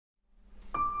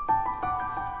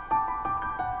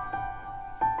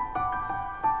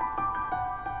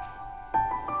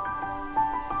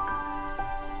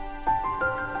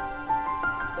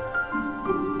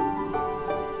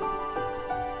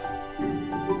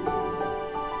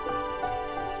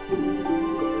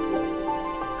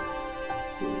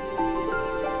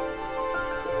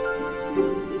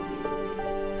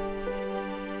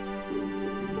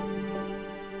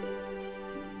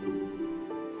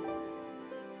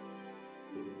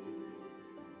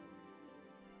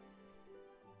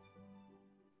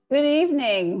Good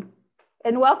evening,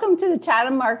 and welcome to the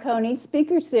Chatham Marconi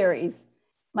Speaker Series.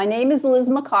 My name is Liz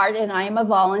McCart, and I am a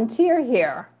volunteer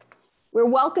here. We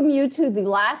welcome you to the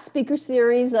last speaker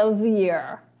series of the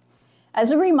year.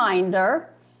 As a reminder,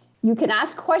 you can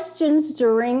ask questions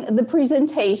during the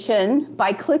presentation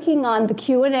by clicking on the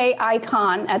Q&A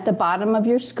icon at the bottom of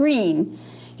your screen.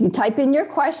 You type in your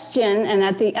question, and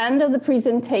at the end of the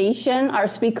presentation, our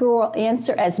speaker will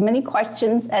answer as many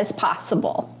questions as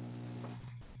possible.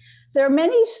 There are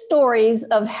many stories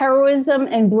of heroism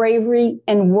and bravery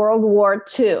in World War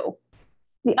II.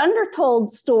 The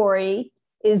undertold story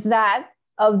is that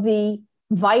of the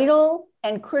vital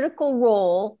and critical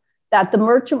role that the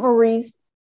merchant marines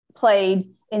played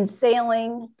in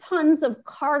sailing tons of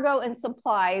cargo and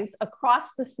supplies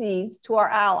across the seas to our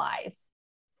allies.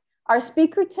 Our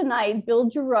speaker tonight, Bill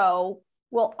Giroux,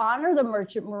 will honor the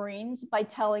merchant marines by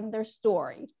telling their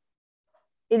story.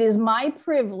 It is my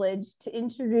privilege to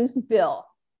introduce Bill.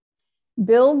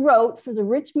 Bill wrote for the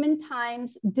Richmond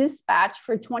Times-Dispatch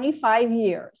for 25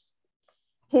 years.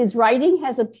 His writing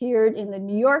has appeared in the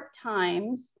New York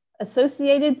Times,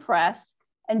 Associated Press,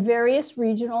 and various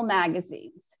regional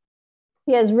magazines.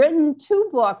 He has written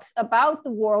 2 books about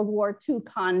the World War II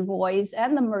convoys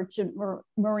and the merchant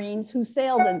marines who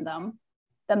sailed in them,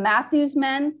 The Matthews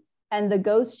Men and The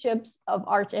Ghost Ships of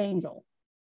Archangel.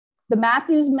 The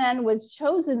Matthews Men was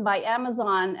chosen by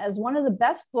Amazon as one of the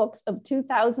best books of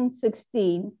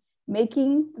 2016,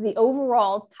 making the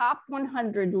overall top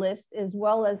 100 list as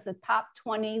well as the top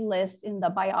 20 list in the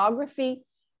biography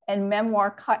and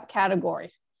memoir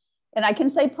categories. And I can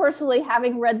say personally,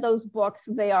 having read those books,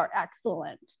 they are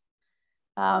excellent.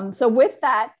 So with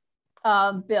that,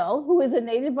 Bill, who is a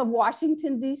native of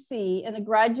Washington, D.C. and a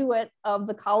graduate of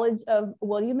the College of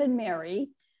William and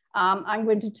Mary, I'm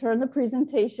going to turn the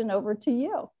presentation over to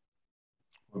you.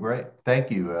 Well, great. Thank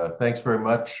you. Thanks very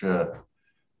much,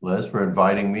 Liz, for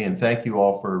inviting me, and thank you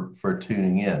all for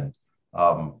tuning in.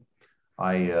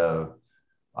 I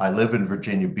live in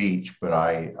Virginia Beach, but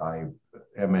I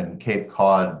am in Cape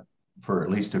Cod for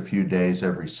at least a few days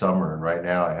every summer. And right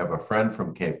now I have a friend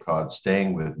from Cape Cod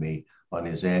staying with me on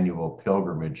his annual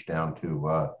pilgrimage down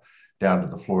to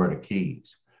the Florida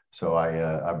Keys. So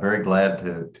I'm very glad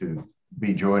to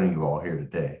be joining you all here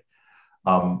today.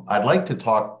 I'd like to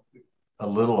talk a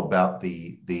little about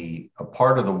a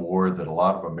part of the war that a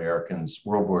lot of Americans,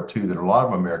 World War II, that a lot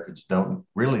of Americans don't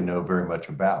really know very much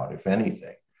about, if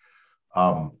anything.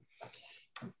 I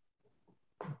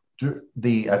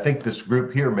think this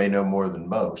group here may know more than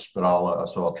most, but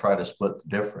I'll try to split the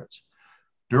difference.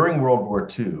 During World War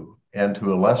II, and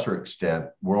to a lesser extent,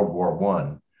 World War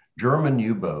I, German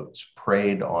U-boats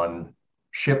preyed on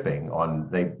shipping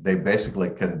they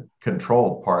basically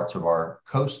controlled parts of our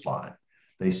coastline.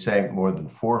 They sank more than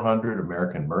 400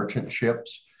 American merchant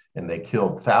ships, and they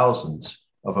killed thousands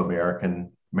of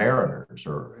American mariners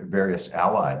or various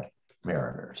Allied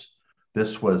mariners.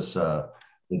 This was, the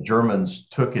Germans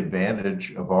took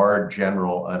advantage of our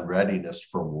general unreadiness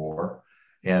for war,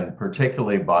 and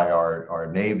particularly by our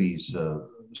Navy's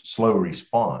slow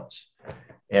response.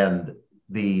 And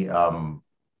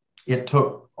it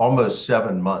took almost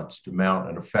 7 months to mount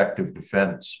an effective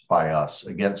defense by us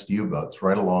against U-boats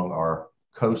right along our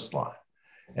coastline.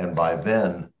 And by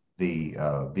then, the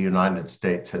United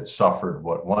States had suffered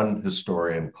what one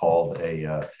historian called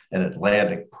an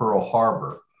Atlantic Pearl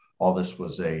Harbor. All this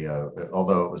was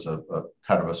although it was a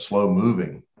kind of a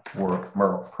slow-moving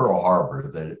Pearl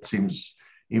Harbor, that it seems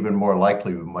even more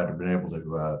likely we might have been able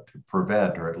to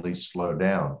prevent or at least slow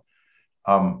down.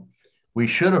 We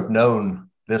should have known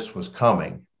this was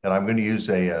coming. And I'm going to use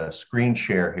a screen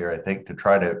share here, I think, to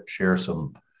try to share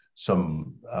some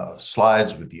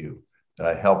slides with you that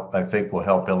I think will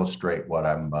help illustrate what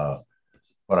I'm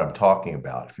talking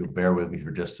about. If you'll bear with me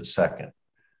for just a second.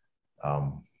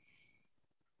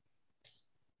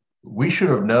 We should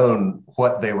have known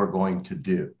what they were going to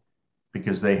do,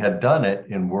 because they had done it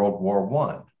in World War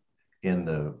I. In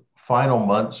the final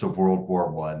months of World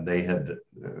War I, they had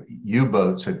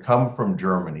U-boats had come from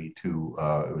Germany to,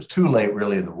 it was too late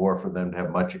really in the war for them to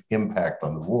have much impact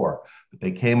on the war, but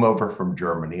they came over from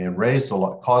Germany and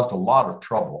caused a lot of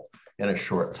trouble in a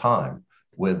short time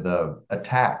with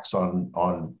attacks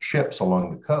on ships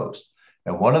along the coast.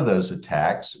 And one of those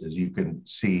attacks, as you can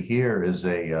see here,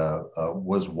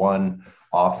 was one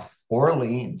off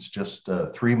Orleans, just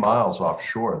 3 miles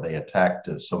offshore. They attacked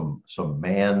some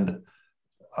manned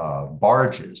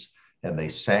barges, and they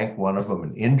sank one of them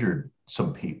and injured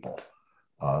some people.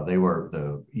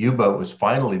 The U-boat was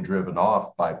finally driven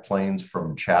off by planes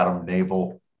from Chatham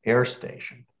Naval Air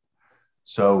Station.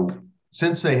 So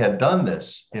since they had done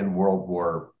this in World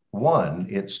War I,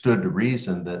 it stood to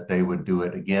reason that they would do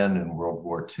it again in World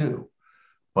War II.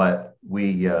 But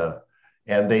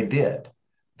and they did.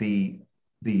 The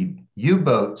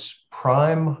U-boats'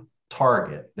 prime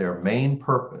target, their main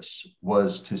purpose,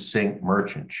 was to sink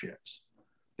merchant ships.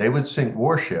 They would sink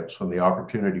warships when the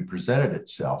opportunity presented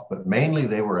itself, but mainly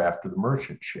they were after the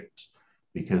merchant ships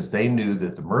because they knew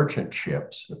that the merchant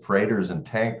ships, the freighters and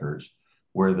tankers,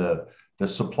 were the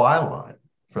supply line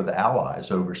for the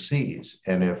Allies overseas.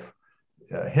 And if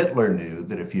Hitler knew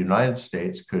that if the United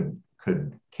States could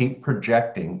keep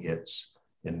projecting its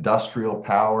industrial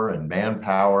power and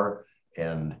manpower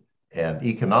and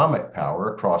economic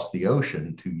power across the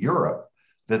ocean to Europe,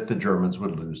 that the Germans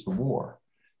would lose the war.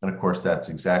 And of course, that's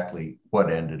exactly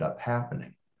what ended up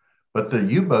happening. But the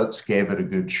U-boats gave it a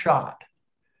good shot.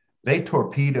 They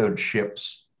torpedoed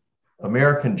ships,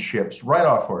 American ships, right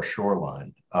off our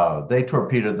shoreline. They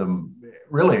torpedoed them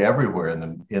really everywhere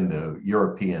in the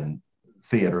European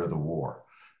theater of the war.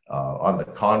 On the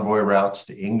convoy routes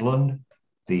to England,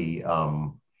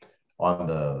 down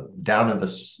in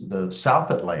the South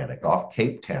Atlantic, off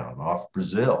Cape Town, off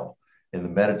Brazil, in the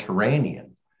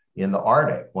Mediterranean, in the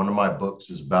Arctic. One of my books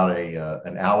is about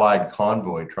an Allied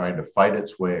convoy trying to fight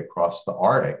its way across the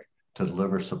Arctic to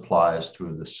deliver supplies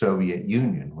to the Soviet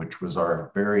Union, which was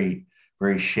our very,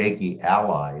 very shaky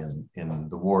ally in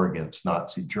the war against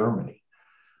Nazi Germany.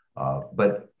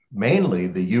 But mainly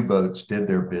the U-boats did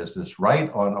their business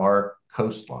right on our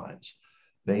coastlines.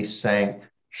 They sank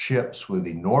ships with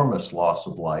enormous loss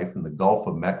of life in the Gulf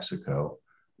of Mexico,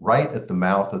 right at the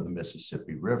mouth of the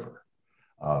Mississippi River.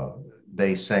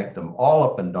 They sank them all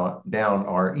up and down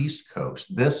our East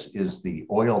Coast. This is the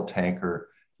oil tanker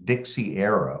Dixie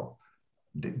Arrow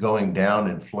going down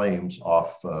in flames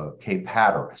off Cape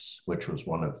Hatteras, which was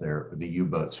one of the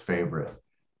U-boats' favorite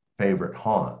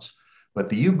haunts. But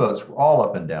the U-boats were all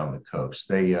up and down the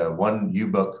coast. One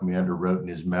U-boat commander wrote in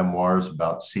his memoirs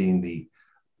about seeing the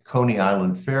Coney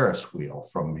Island Ferris wheel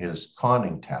from his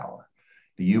conning tower.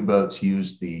 The U-boats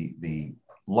used the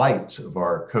lights of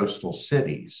our coastal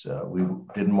cities. We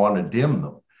didn't want to dim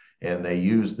them. And they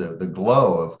used the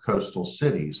glow of coastal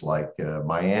cities like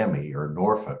Miami or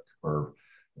Norfolk or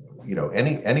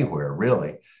anywhere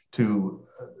really to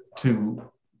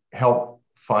help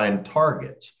find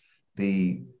targets.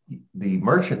 The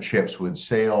merchant ships would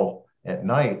sail at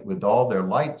night with all their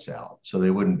lights out so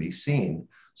they wouldn't be seen.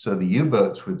 So the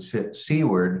U-boats would sit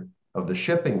seaward of the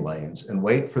shipping lanes and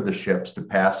wait for the ships to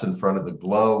pass in front of the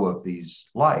glow of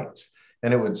these lights.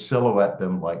 And it would silhouette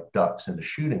them like ducks in a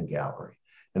shooting gallery.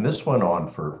 And this went on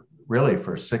for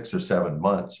 6 or 7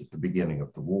 months at the beginning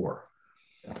of the war.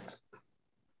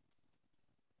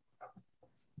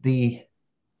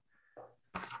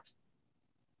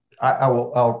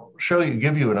 I'll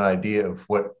give you an idea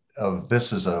of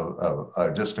this is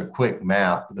just a quick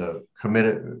map,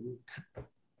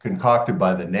 concocted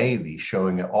by the Navy,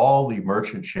 showing all the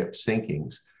merchant ship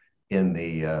sinkings in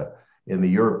the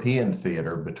European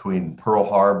theater between Pearl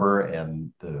Harbor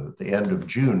and the end of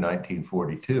June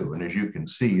 1942. And as you can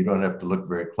see, you don't have to look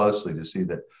very closely to see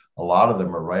that a lot of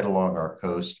them are right along our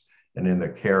coast and in the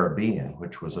Caribbean,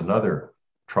 which was another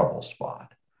trouble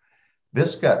spot.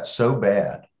 This got so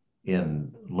bad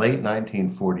in late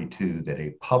 1942 that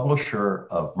a publisher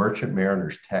of Merchant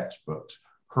Mariner's textbooks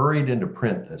hurried into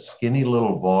print a skinny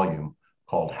little volume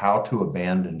called How to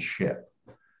Abandon Ship.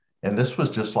 And this was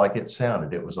just like it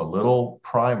sounded. It was a little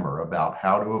primer about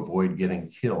how to avoid getting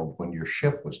killed when your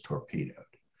ship was torpedoed.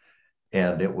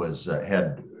 And it was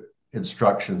had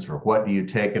instructions for what do you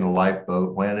take in a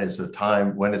lifeboat? When is it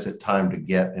time to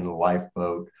get in a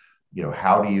lifeboat?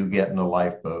 How do you get in a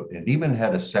lifeboat? And even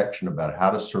had a section about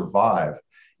how to survive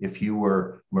if you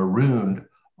were marooned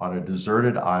on a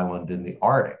deserted island in the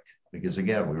Arctic, because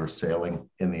again, we were sailing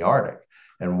in the Arctic.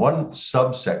 And one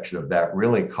subsection of that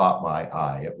really caught my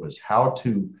eye. It was how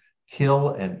to kill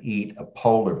and eat a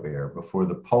polar bear before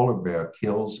the polar bear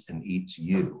kills and eats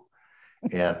you.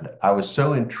 And I was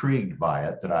so intrigued by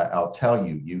it that I'll tell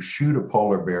you, you shoot a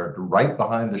polar bear right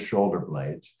behind the shoulder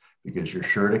blades because you're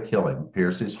sure to kill him,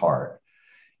 pierce his heart.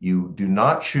 You do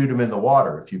not shoot him in the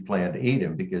water if you plan to eat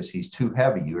him because he's too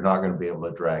heavy. You're not going to be able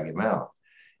to drag him out.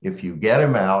 If you get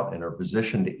him out and are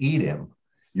positioned to eat him,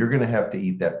 you're going to have to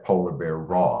eat that polar bear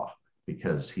raw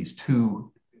because he's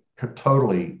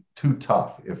totally too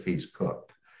tough if he's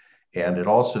cooked. And it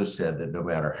also said that no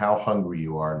matter how hungry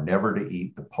you are, never to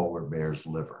eat the polar bear's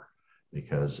liver,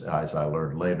 because as I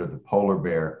learned later, the polar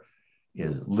bear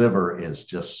liver is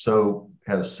just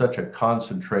has such a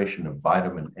concentration of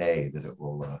vitamin A that it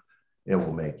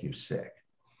will make you sick.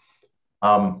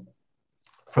 For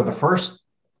the first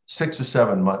 6 or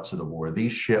 7 months of the war,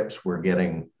 these ships were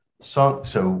getting sunk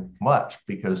so much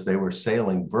because they were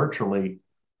sailing virtually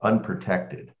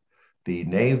unprotected. The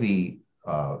Navy,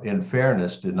 in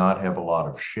fairness, did not have a lot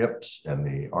of ships, and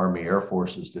the Army Air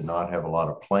Forces did not have a lot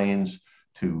of planes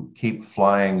to keep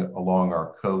flying along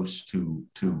our coast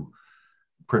to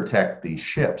protect these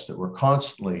ships that were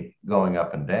constantly going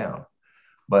up and down.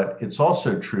 But it's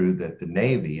also true that the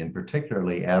Navy, and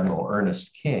particularly Admiral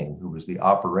Ernest King, who was the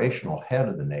operational head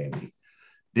of the Navy,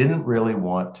 didn't really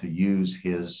want to use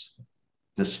his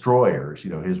destroyers,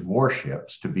 his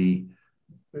warships, to be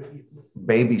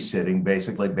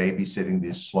basically babysitting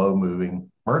these slow-moving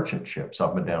merchant ships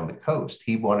up and down the coast.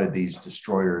 He wanted these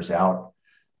destroyers out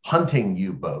hunting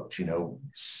U-boats,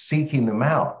 seeking them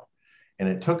out. And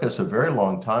it took us a very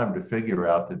long time to figure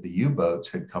out that the U-boats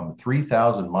had come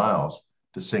 3,000 miles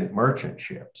to sink merchant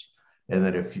ships. And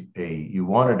that if you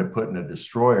wanted to put in a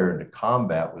destroyer into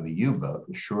combat with a U-boat,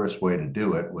 the surest way to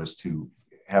do it was to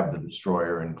have the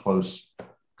destroyer in close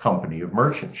company of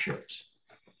merchant ships.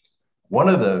 One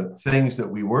of the things that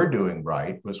we were doing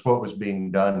right was what was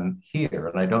being done here.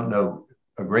 And I don't know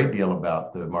a great deal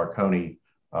about the Marconi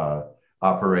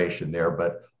operation there,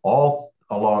 but all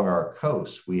along our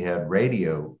coast, we had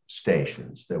radio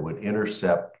stations that would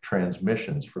intercept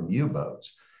transmissions from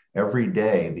U-boats. Every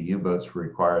day, the U-boats were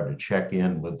required to check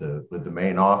in with the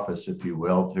main office, if you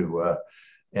will,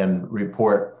 and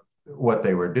report what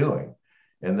they were doing.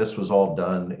 And this was all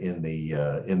done in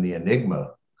the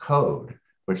Enigma code,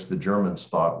 which the Germans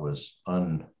thought was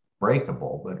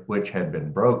unbreakable, but which had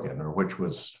been broken, or which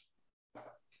was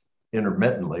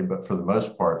intermittently, but for the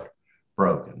most part,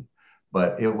 broken.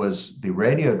 But it was, the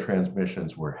radio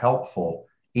transmissions were helpful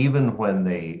even when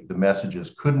the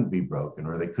messages couldn't be broken,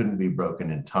 or they couldn't be broken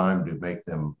in time to make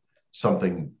them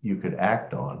something you could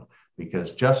act on,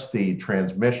 because just the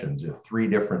transmissions, if 3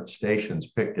 different stations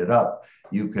picked it up,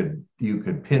 you could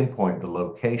pinpoint the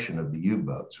location of the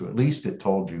U-boat. So at least it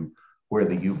told you where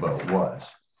the U-boat was.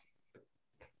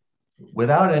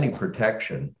 Without any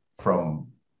protection, an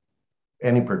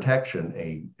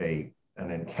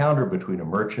encounter between a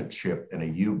merchant ship and a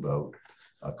U-boat,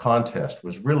 a contest,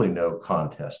 was really no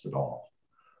contest at all.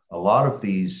 A lot of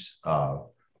these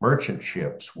merchant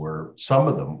ships some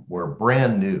of them were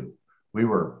brand new. We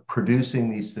were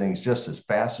producing these things just as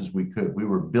fast as we could. We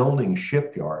were building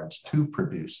shipyards to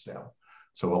produce them.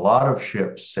 So a lot of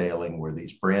ships sailing were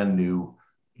these brand new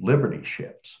Liberty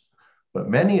ships. But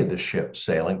many of the ships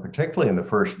sailing, particularly in the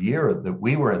first year that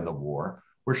we were in the war,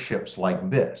 were ships like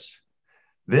this.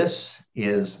 This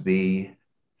is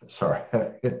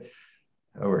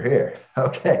over here.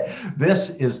 Okay. This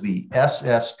is the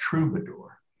SS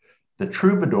Troubadour. The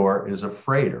Troubadour is a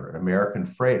freighter, an American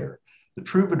freighter. The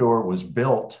Troubadour was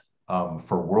built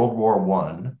for World War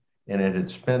I, and it had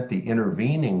spent the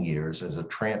intervening years as a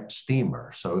tramp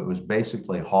steamer. So it was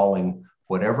basically hauling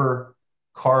whatever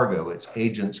cargo its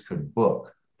agents could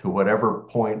book to whatever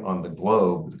point on the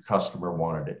globe the customer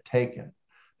wanted it taken.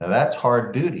 Now that's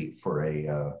hard duty for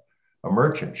a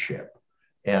merchant ship.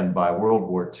 And by World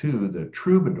War II, the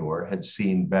Troubadour had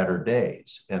seen better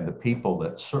days, and the people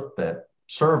that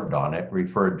served on it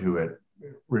referred to it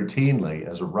routinely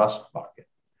as a rust bucket.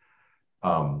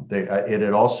 It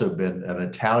had also been, an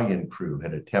Italian crew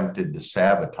had attempted to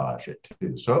sabotage it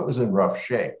too, so it was in rough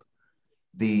shape.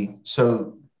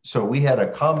 So we had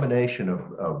a combination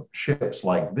of ships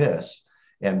like this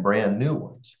and brand new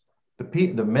ones.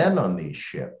 The men on these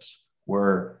ships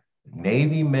were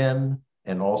Navy men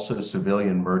and also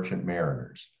civilian merchant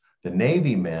mariners. The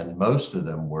Navy men, most of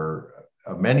them were,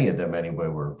 many of them anyway,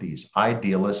 were these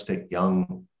idealistic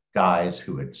young guys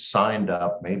who had signed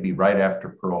up maybe right after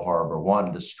Pearl Harbor,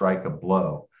 wanted to strike a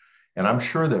blow. And I'm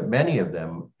sure that many of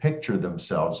them pictured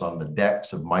themselves on the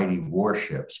decks of mighty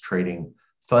warships trading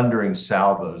thundering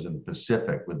salvos in the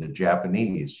Pacific with the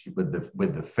Japanese, with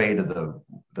the fate of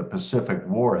the Pacific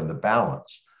War in the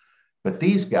balance. But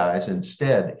these guys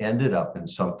instead ended up in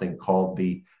something called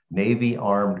the Navy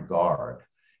Armed Guard.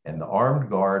 And the Armed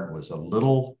Guard was a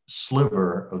little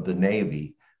sliver of the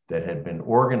Navy that had been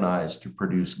organized to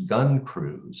produce gun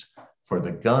crews for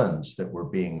the guns that were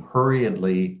being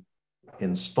hurriedly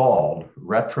installed,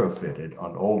 retrofitted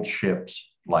on old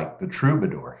ships like the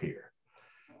Troubadour here.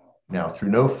 Now, through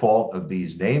no fault of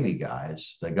these Navy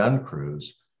guys, the gun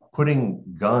crews, putting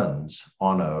guns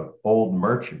on an old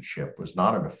merchant ship was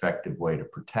not an effective way to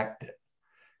protect it.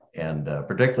 And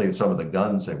particularly some of the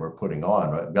guns they were putting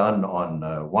on. A gun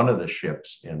on one of the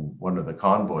ships in one of the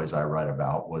convoys I write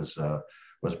about was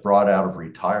brought out of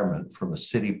retirement from a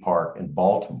city park in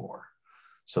Baltimore.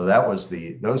 So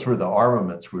those were the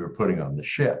armaments we were putting on the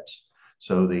ships.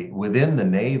 So within the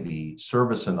Navy,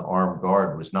 service in the Armed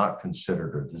Guard was not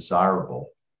considered a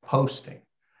desirable posting.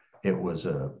 It was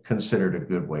considered a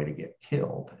good way to get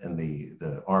killed. And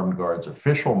the armed guard's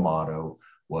official motto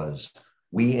was,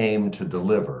 "We aim to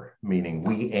deliver," meaning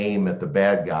we aim at the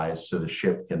bad guys so the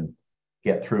ship can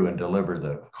get through and deliver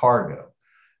the cargo.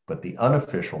 But the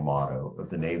unofficial motto of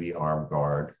the Navy Armed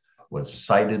Guard was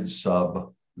 "Sighted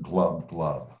sub, glub,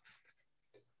 glub."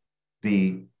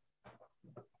 The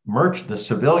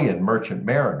civilian merchant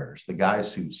mariners, the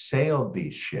guys who sailed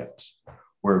these ships,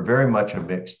 were very much a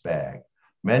mixed bag.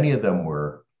 Many of them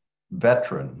were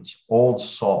veterans, old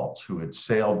salts who had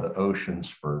sailed the oceans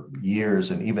for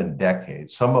years and even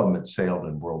decades. Some of them had sailed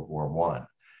in World War I,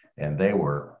 and they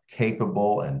were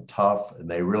capable and tough, and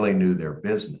they really knew their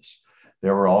business.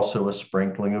 There were also a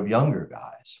sprinkling of younger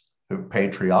guys,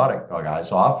 patriotic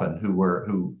guys often,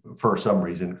 who for some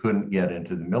reason couldn't get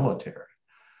into the military.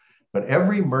 But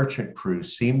every merchant crew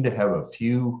seemed to have a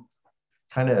few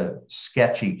kind of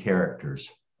sketchy characters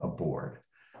aboard.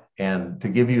 And to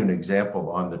give you an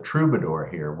example, on the Troubadour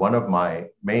here, one of my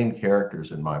main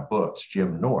characters in my books,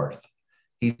 Jim North,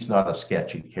 he's not a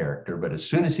sketchy character, but as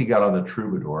soon as he got on the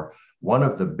Troubadour, one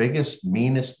of the biggest,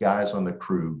 meanest guys on the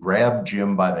crew grabbed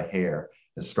Jim by the hair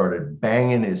and started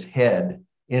banging his head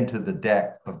into the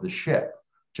deck of the ship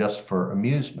just for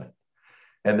amusement.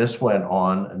 And this went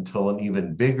on until an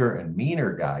even bigger and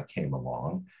meaner guy came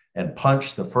along and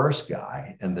punched the first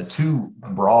guy. And the two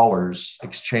brawlers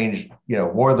exchanged,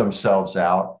 wore themselves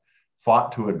out,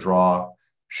 fought to a draw,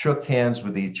 shook hands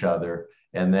with each other,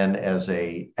 and then as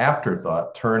a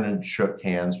afterthought, turned and shook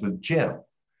hands with Jim.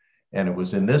 And it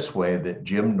was in this way that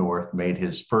Jim North made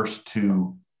his first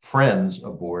two friends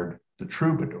aboard the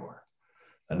Troubadour.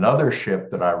 Another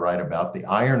ship that I write about, the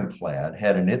Ironclad,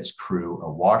 had in its crew a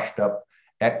washed-up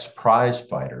ex-prize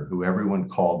fighter who everyone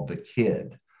called the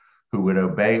Kid, who would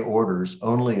obey orders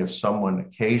only if someone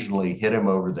occasionally hit him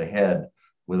over the head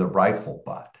with a rifle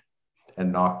butt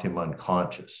and knocked him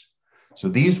unconscious. So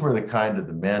these were the kind of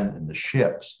the men in the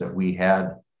ships that we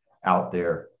had out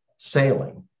there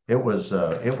sailing. It was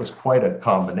quite a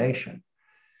combination.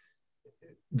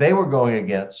 They were going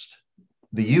against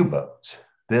the U-boats.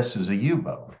 This is a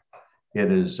U-boat.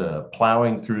 It is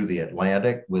plowing through the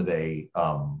Atlantic with a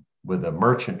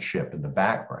merchant ship in the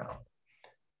background.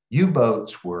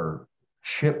 U-boats were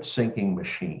ship-sinking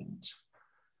machines,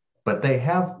 but they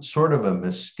have sort of a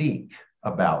mystique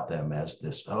about them as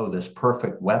this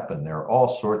perfect weapon. There are all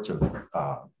sorts of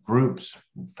groups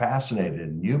fascinated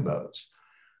in U-boats.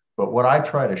 But what I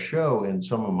try to show in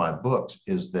some of my books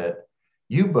is that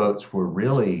U-boats were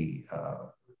really,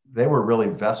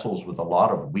 vessels with a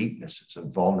lot of weaknesses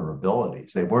and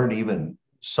vulnerabilities. They weren't even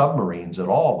submarines at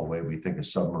all the way we think of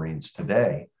submarines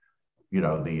today.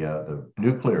 The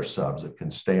nuclear subs that can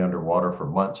stay underwater for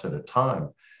months at a time.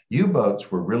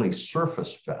 U-boats were really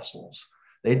surface vessels.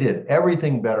 They did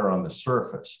everything better on the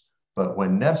surface, but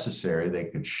when necessary, they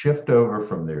could shift over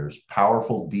from their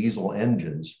powerful diesel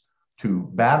engines to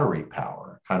battery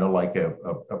power, kind of like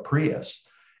a Prius,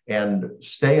 and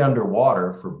stay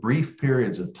underwater for brief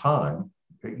periods of time,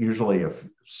 usually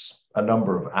a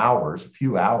number of hours, a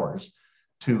few hours,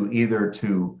 to either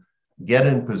to get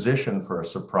in position for a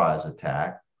surprise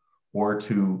attack or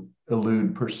to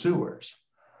elude pursuers.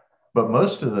 But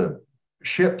most of the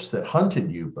ships that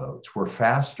hunted U-boats were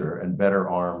faster and better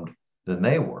armed than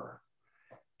they were.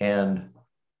 And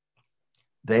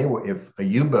if a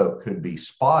U-boat could be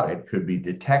spotted, could be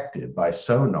detected by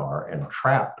sonar and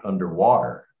trapped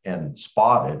underwater and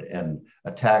spotted and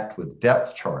attacked with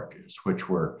depth charges, which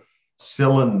were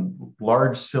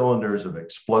large cylinders of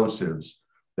explosives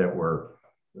that were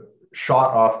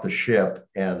shot off the ship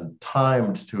and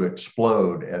timed to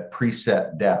explode at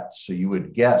preset depths. So you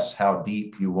would guess how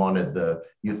deep you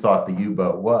thought the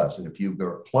U-boat was. And if you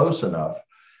were close enough,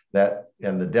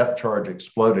 and the depth charge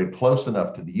exploded close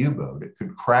enough to the U-boat, it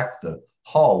could crack the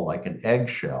hull like an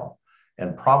eggshell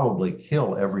and probably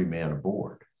kill every man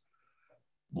aboard.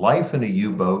 Life in a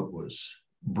U-boat was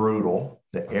brutal.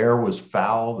 The air was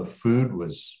foul. The food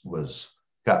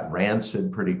got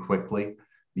rancid pretty quickly.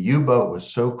 The U-boat was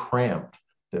so cramped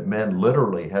that men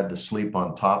literally had to sleep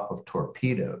on top of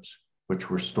torpedoes, which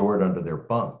were stored under their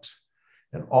bunks.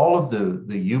 And all of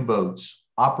the U-boat's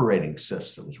operating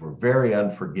systems were very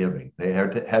unforgiving. They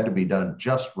had to be done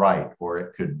just right, or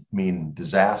it could mean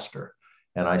disaster.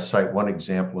 And I cite one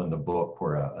example in the book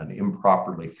where an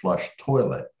improperly flushed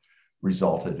toilet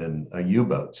resulted in a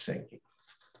U-boat sinking.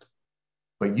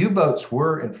 But U-boats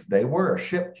were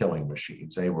ship-killing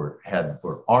machines. They were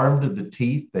armed to the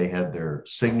teeth. They had their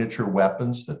signature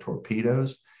weapons, the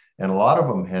torpedoes, and a lot of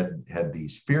them had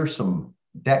these fearsome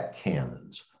deck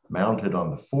cannons mounted on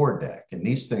the foredeck. And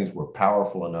these things were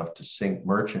powerful enough to sink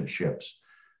merchant ships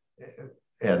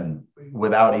and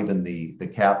without even the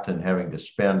captain having to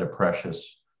spend a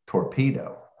precious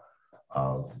torpedo.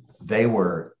 They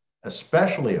were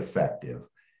especially effective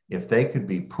if they could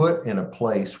be put in a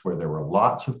place where there were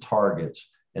lots of targets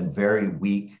and very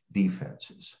weak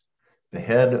defenses. The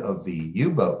head of the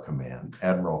U-boat command,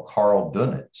 Admiral Karl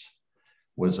Dönitz,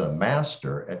 was a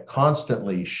master at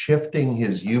constantly shifting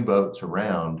his U-boats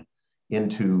around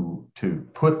to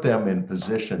put them in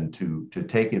position to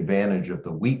take advantage of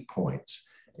the weak points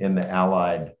in the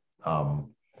Allied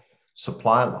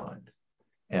supply line.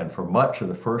 And for much of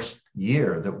the first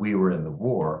year that we were in the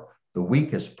war, the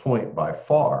weakest point by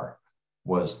far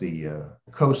was the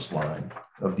coastline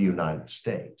of the United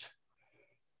States.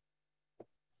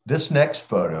 This next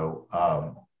photo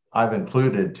I've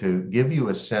included to give you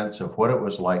a sense of what it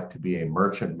was like to be a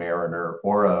merchant mariner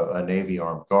or a Navy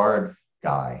Armed Guard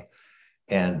guy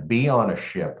and be on a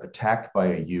ship attacked by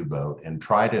a U-boat and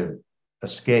try to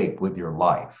escape with your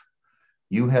life.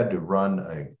 You had to run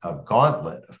a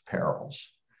gauntlet of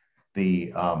perils.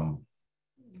 This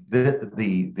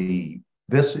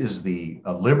is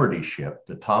a Liberty ship,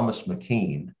 the Thomas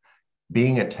McKean,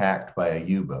 being attacked by a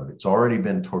U-boat. It's already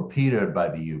been torpedoed by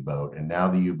the U-boat, and now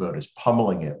the U-boat is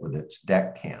pummeling it with its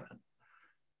deck cannon.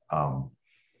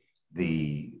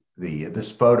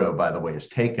 This photo, by the way, is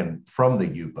taken from the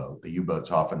U-boat. The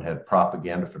U-boats often had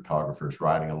propaganda photographers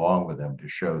riding along with them to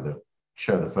show the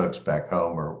folks back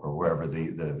home or wherever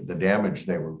the damage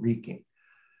they were wreaking.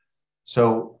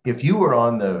 So if you were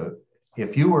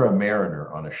a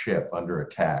mariner on a ship under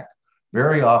attack,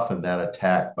 very often that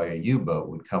attack by a U-boat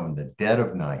would come in the dead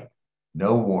of night,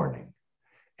 no warning.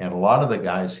 And a lot of the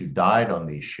guys who died on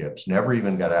these ships never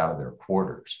even got out of their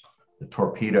quarters. The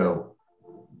torpedo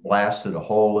blasted a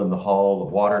hole in the hull,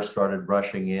 the water started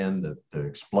rushing in, the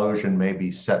explosion maybe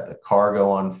set the cargo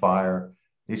on fire.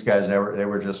 These guys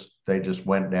they just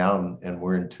went down and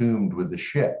were entombed with the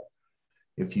ship.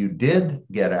 If you did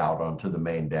get out onto the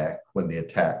main deck when the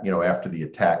attack, after the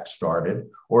attack started,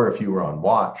 or if you were on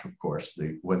watch, of course,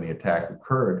 when the attack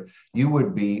occurred, you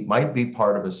might be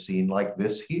part of a scene like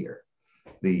this here.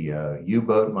 The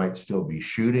U-boat might still be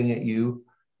shooting at you.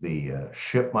 The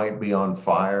ship might be on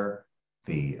fire.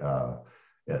 The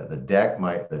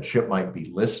ship might be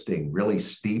listing really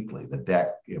steeply. The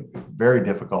deck, very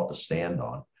difficult to stand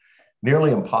on.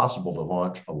 Nearly impossible to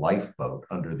launch a lifeboat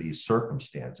under these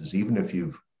circumstances, even if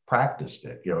you've practiced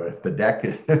it. If the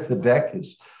deck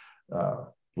is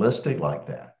listing like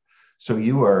that. So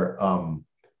you are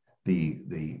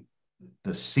the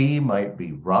sea might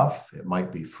be rough. It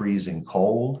might be freezing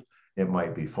cold. It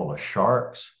might be full of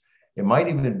sharks. It might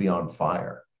even be on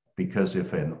fire, because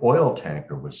if an oil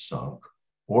tanker was sunk,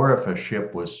 or if a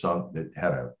ship was sunk that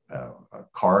had a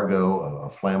cargo, a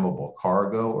flammable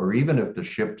cargo, or even if the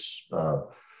ship's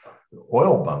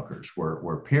oil bunkers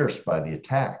were pierced by the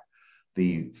attack,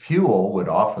 the fuel would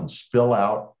often spill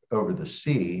out over the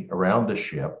sea around the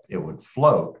ship. It would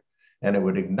float and it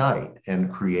would ignite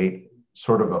and create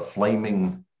sort of a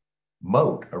flaming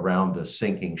moat around the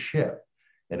sinking ship.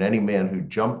 And any man who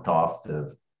jumped off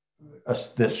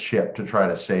this ship to try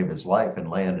to save his life and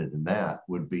landed in that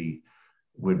would be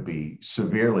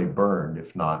severely burned,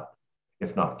 if not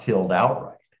killed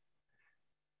outright.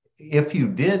 If you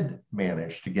did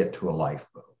manage to get to a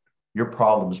lifeboat, your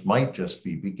problems might just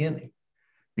be beginning,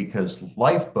 because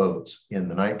lifeboats in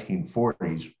the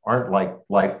 1940s aren't like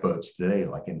lifeboats today,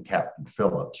 like in Captain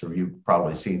Phillips, or you've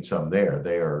probably seen some there.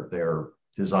 They're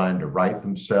designed to right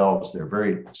themselves. They're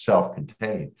very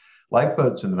self-contained.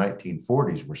 Lifeboats in the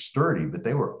 1940s were sturdy, but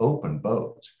they were open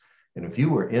boats. And if you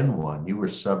were in one, you were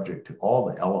subject to all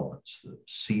the elements: the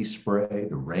sea spray,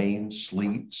 the rain,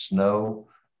 sleet, snow,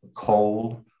 the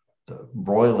cold, the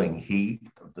broiling heat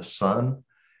of the sun.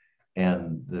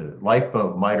 And the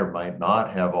lifeboat might or might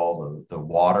not have all the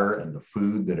water and the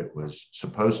food that it was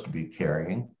supposed to be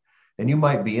carrying. And you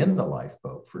might be in the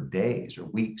lifeboat for days or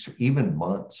weeks or even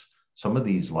months. Some of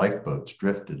these lifeboats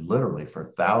drifted literally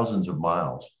for thousands of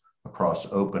miles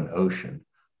across open ocean,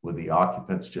 with the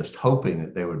occupants just hoping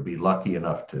that they would be lucky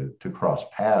enough to cross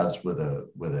paths with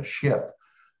a ship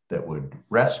that would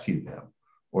rescue them,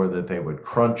 or that they would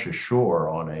crunch ashore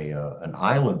on an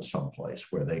island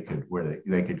someplace where they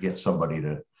could get somebody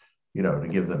to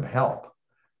give them help.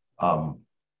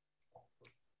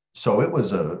 So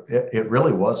it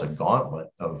really was a gauntlet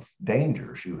of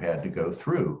dangers you had to go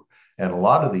through, and a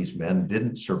lot of these men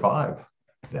didn't survive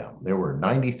them. There were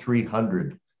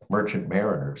 9,300 merchant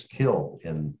mariners killed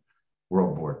in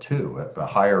World War II, at a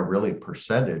higher really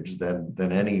percentage than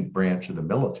any branch of the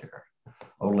military.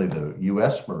 Only the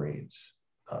U.S. Marines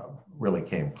really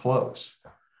came close.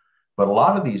 But a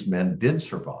lot of these men did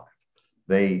survive.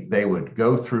 They would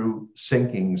go through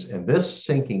sinkings, and this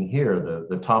sinking here,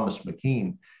 the Thomas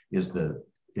McKean, is the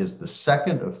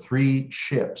second of 3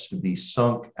 ships to be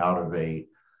sunk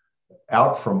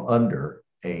out from under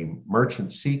a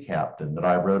merchant sea captain that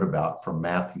I wrote about from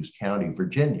Matthews County,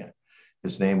 Virginia.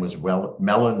 His name was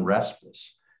Mellon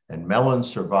Respis, and Mellon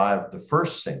survived the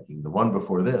first sinking, the one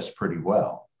before this, pretty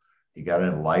well. He got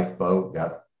in a lifeboat,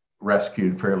 got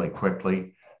rescued fairly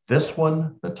quickly. This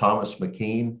one, the Thomas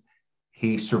McKean,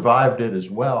 he survived it as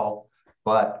well,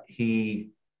 but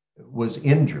he was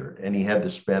injured and he had to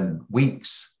spend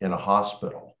weeks in a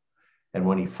hospital. And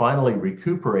when he finally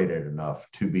recuperated enough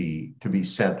to be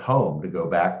sent home, to go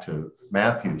back to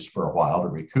Matthews for a while to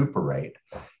recuperate,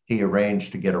 he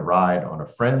arranged to get a ride on a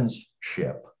friend's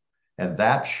ship. And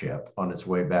that ship, on its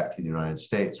way back to the United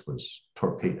States, was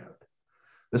torpedoed.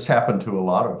 This happened to a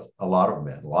lot of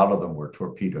men. A lot of them were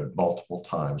torpedoed multiple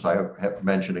times. I have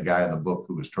mentioned a guy in the book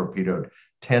who was torpedoed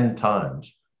 10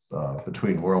 times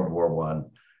between World War I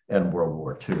and World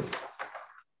War II.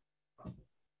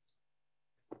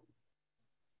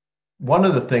 One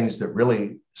of the things that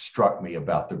really struck me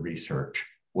about the research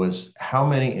was how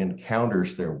many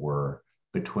encounters there were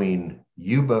between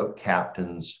U-boat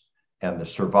captains and the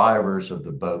survivors of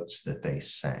the boats that they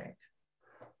sank.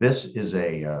 This is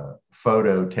a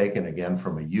photo taken again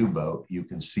from a U-boat. You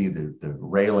can see the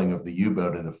railing of the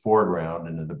U-boat in the foreground,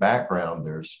 and in the background,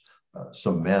 there's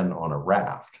some men on a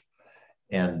raft.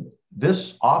 And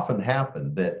this often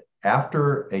happened, that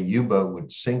after a U-boat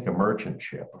would sink a merchant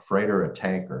ship, a freighter, a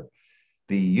tanker,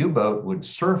 the U-boat would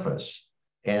surface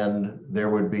and there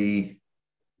would be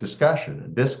discussion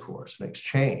and discourse and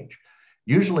exchange.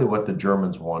 Usually what the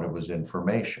Germans wanted was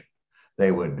information.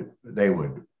 They would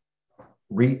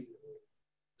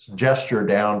gesture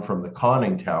down from the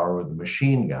conning tower with a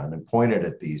machine gun and point it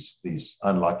at these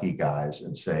unlucky guys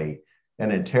and say,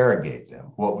 and interrogate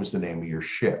them. What was the name of your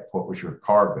ship? What was your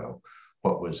cargo?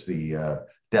 What was the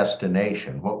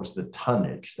destination? What was the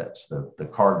tonnage? That's the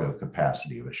cargo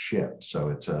capacity of a ship.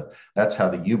 So that's how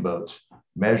the U-boats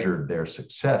measured their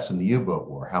success in the U-boat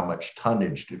war. How much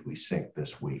tonnage did we sink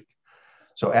this week?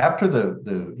 So after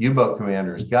the U-boat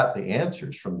commanders got the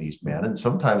answers from these men, and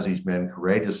sometimes these men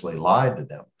courageously lied to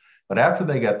them, but after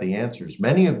they got the answers,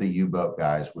 many of the U-boat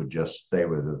guys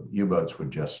the U-boats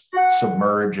would just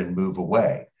submerge and move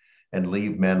away and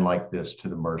leave men like this to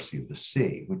the mercy of the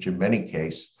sea, which in many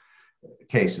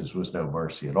cases was no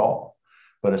mercy at all.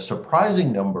 But a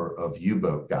surprising number of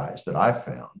U-boat guys that I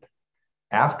found,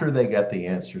 after they got the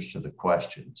answers to the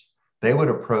questions, they would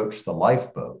approach the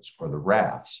lifeboats or the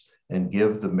rafts and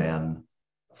give the men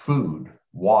food,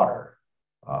 water,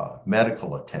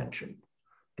 medical attention,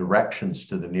 directions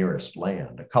to the nearest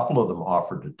land. A couple of them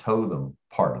offered to tow them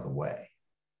part of the way.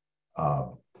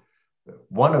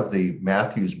 One of the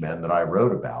Matthews men that I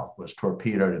wrote about was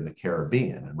torpedoed in the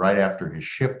Caribbean, and right after his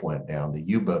ship went down, the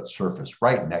U-boat surfaced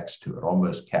right next to it,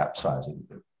 almost capsizing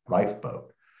the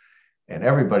lifeboat. And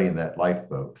everybody in that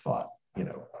lifeboat thought,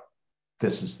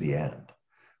 this is the end.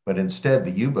 But instead,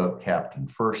 the U-boat captain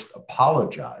first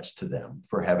apologized to them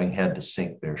for having had to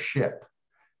sink their ship.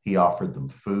 He offered them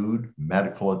food,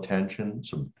 medical attention,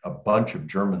 a bunch of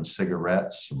German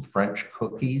cigarettes, some French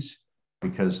cookies,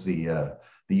 because the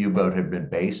U-boat had been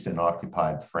based in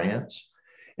occupied France.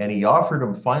 And he offered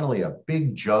them finally a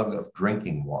big jug of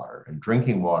drinking water. And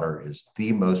drinking water is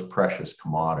the most precious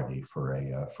commodity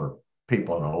for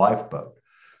people in a lifeboat.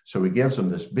 So he gives them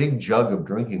this big jug of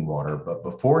drinking water, but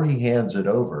before he hands it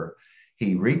over,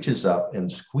 he reaches up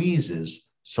and squeezes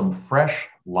some fresh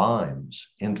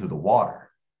limes into the water.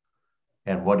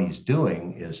 And what he's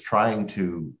doing is trying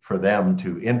for them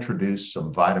to introduce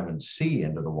some vitamin C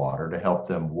into the water to help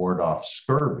them ward off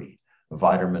scurvy, a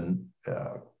vitamin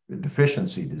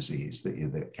deficiency disease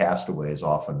that castaways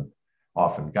often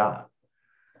got.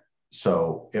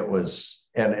 So it was,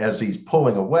 and as he's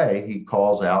pulling away, he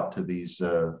calls out to these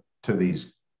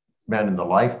men in the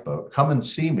lifeboat, "Come and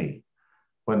see me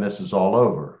when this is all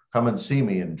over. Come and see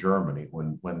me in Germany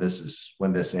when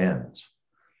this ends."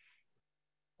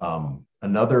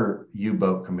 Another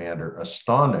U-boat commander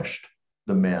astonished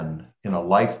the men in a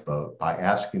lifeboat by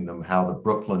asking them how the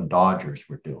Brooklyn Dodgers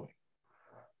were doing.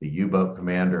 The U-boat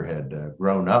commander had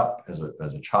grown up as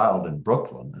a child in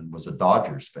Brooklyn and was a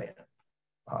Dodgers fan.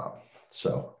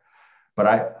 But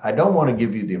I don't want to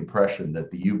give you the impression that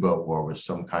the U-boat war was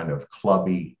some kind of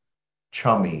clubby,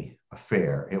 chummy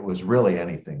affair. It was really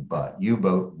anything but.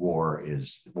 U-boat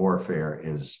warfare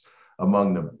is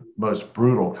among the most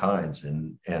brutal kinds,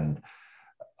 and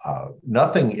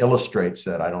nothing illustrates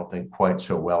that, I don't think, quite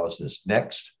so well as this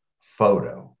next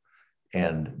photo.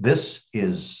 And this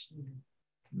is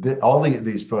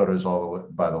these photos, all the way,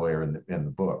 by the way, are in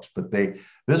the books, but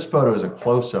this photo is a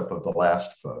close-up of the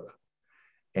last photo.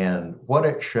 And what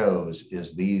it shows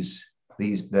is these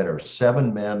that are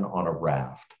 7 men on a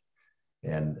raft.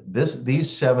 And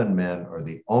these 7 men are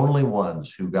the only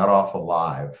ones who got off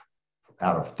alive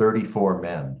out of 34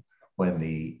 men when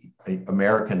the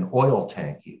American oil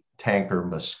tanker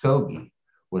Muskogee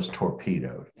was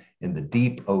torpedoed in the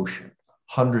deep ocean,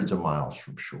 hundreds of miles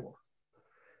from shore.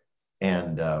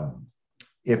 And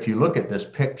if you look at this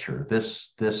picture,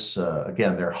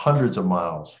 again, they're hundreds of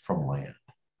miles from land.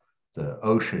 The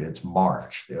ocean, it's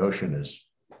March. The ocean is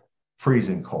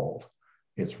freezing cold.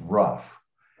 It's rough.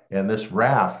 And this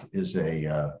raft is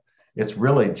it's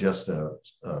really just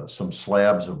some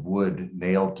slabs of wood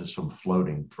nailed to some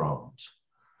floating drums.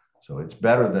 So it's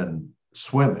better than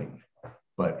swimming,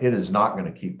 but it is not going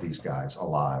to keep these guys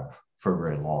alive for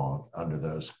very long under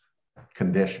those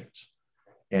conditions.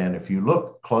 And if you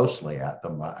look closely at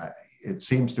them, it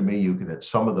seems to me that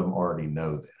some of them already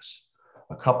know this.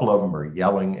 A couple of them are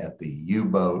yelling at the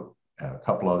U-boat. A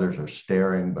couple others are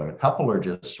staring, but a couple are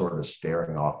just sort of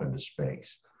staring off into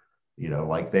space.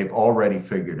 Like they've already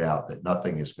figured out that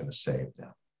nothing is going to save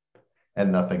them.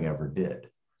 And nothing ever did.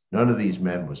 None of these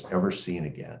men was ever seen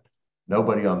again.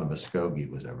 Nobody on the Muskogee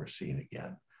was ever seen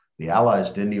again. The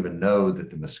Allies didn't even know that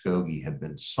the Muskogee had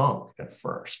been sunk at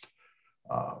first.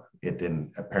 It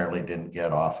apparently didn't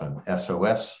get off an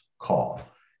SOS call,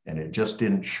 and it just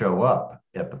didn't show up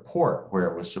at the port where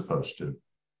it was supposed to,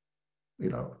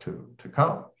 to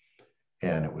come.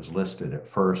 And it was listed at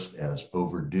first as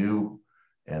overdue,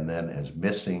 and then as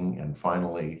missing, and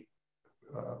finally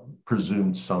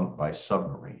presumed sunk by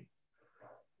submarine.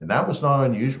 And that was not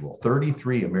unusual.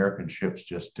 33 American ships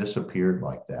just disappeared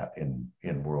like that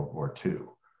in World War II,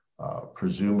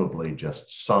 presumably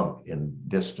just sunk in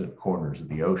distant corners of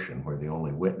the ocean where the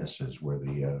only witnesses were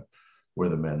the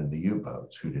men in the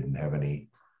U-boats who didn't have any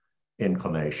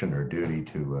inclination or duty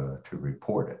to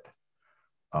report it.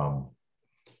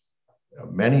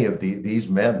 Many of these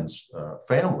men's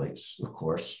families, of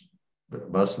course,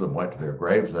 most of them went to their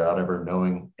graves without ever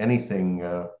knowing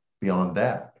anything beyond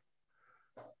that.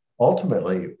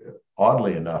 Ultimately,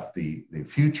 oddly enough, the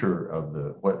future of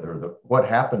what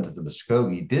happened to the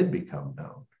Muskogee did become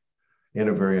known in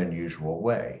a very unusual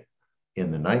way.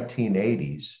 In the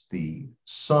 1980s, the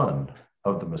son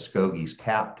of the Muscogee's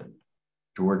captain,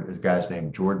 a guy's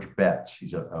named George Betts,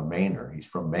 he's a Mainer, he's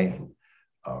from Maine,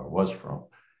 was from,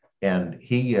 and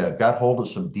he got hold of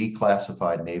some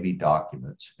declassified Navy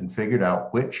documents and figured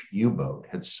out which U-boat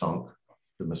had sunk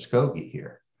the Muskogee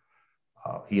here.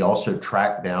 He also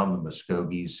tracked down the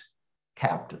Muskogee's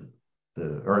captain,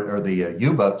 the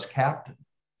U-boat's captain.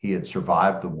 He had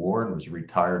survived the war and was a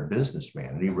retired businessman,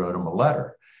 and he wrote him a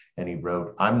letter. And he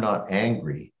wrote, "I'm not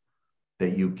angry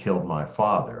that you killed my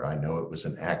father. I know it was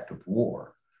an act of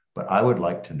war, but I would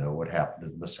like to know what happened to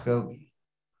the Muskogee."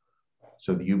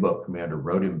 So the U-boat commander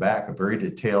wrote him back a very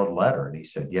detailed letter, and he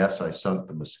said, "Yes, I sunk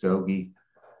the Muskogee.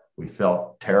 We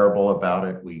felt terrible about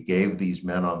it. We gave these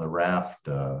men on the raft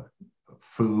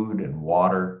food and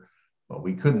water, but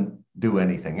we couldn't do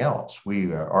anything else.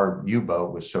 Our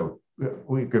U-boat was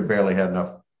we could barely have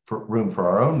enough room for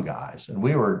our own guys, and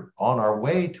we were on our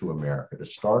way to America to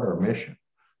start our mission,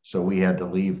 so we had to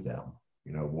leave them.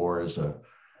 War is a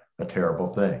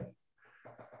terrible thing."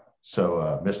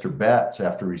 So Mr. Betts,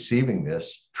 after receiving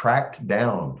this, tracked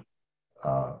down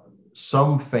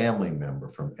some family member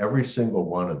from every single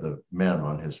one of the men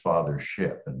on his father's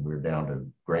ship. And we're down to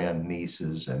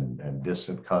grandnieces and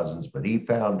distant cousins, but he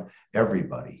found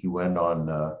everybody. He went on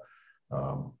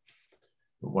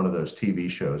one of those TV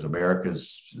shows,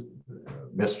 America's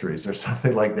Mysteries or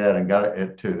something like that, and got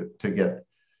it to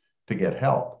get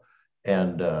help.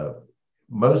 And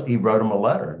he wrote him a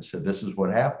letter and said, "This is what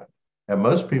happened." And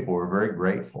most people were very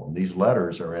grateful. And these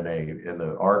letters are in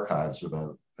the archives of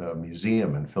a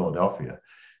museum in Philadelphia.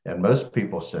 And most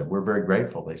people said, "We're very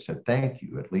grateful." They said, "Thank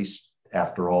you. At least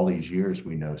after all these years,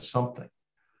 we know something."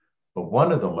 But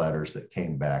one of the letters that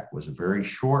came back was a very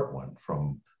short one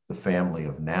from the family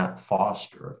of Nat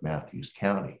Foster of Matthews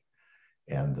County.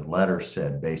 And the letter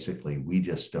said, basically, "We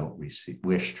just don't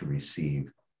wish to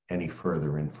receive any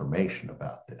further information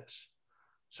about this."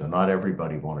 So not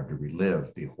everybody wanted to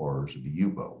relive the horrors of the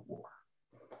U-boat war.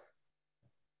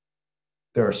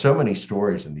 There are so many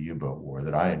stories in the U-boat war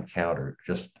that I encountered,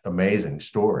 just amazing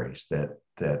stories that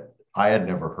I had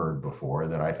never heard before,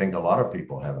 that I think a lot of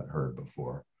people haven't heard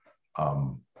before.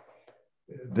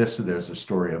 There's a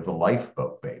story of the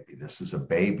lifeboat baby. This is a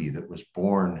baby that was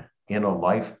born in a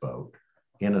lifeboat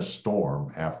in a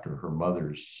storm after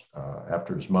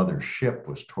his mother's ship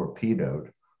was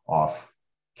torpedoed off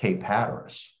Cape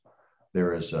Hatteras.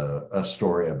 There is a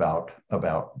story about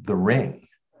the ring.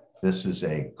 This is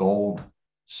a gold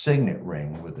signet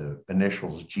ring with the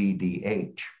initials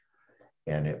GDH,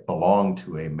 and it belonged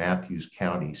to a Matthews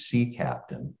County sea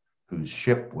captain whose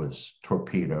ship was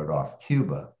torpedoed off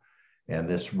Cuba. And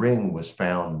this ring was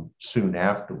found soon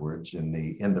afterwards in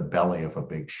the belly of a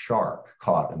big shark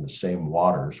caught in the same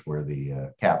waters where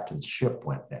the captain's ship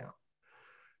went down.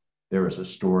 There is a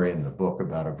story in the book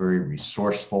about a very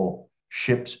resourceful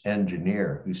ship's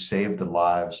engineer who saved the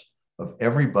lives of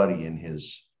everybody in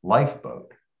his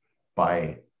lifeboat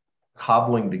by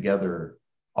cobbling together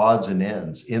odds and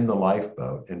ends in the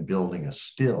lifeboat and building a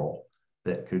still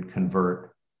that could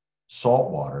convert salt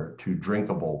water to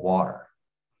drinkable water.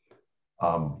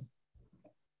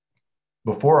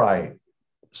 Before I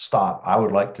stop, I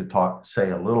would like to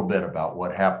say a little bit about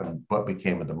what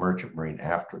became of the Merchant Marine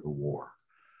after the war.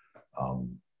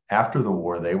 After the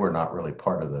war, they were not really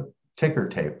part of the ticker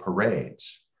tape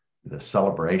parades, the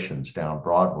celebrations down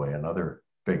Broadway and other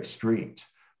big streets.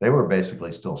 They were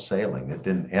basically still sailing. It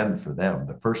didn't end for them.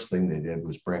 The first thing they did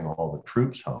was bring all the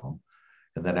troops home.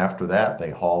 And then after that,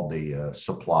 they hauled the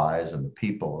supplies and the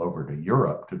people over to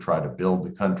Europe to try to build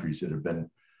the countries that had been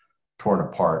torn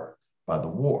apart by the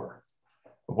war.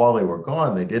 But while they were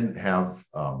gone, they didn't have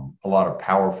a lot of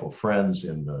powerful friends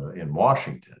in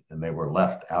Washington, and they were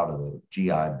left out of the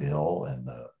GI Bill and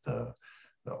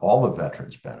all the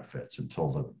veterans benefits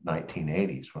until the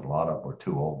 1980s, when a lot of them were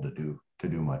too old to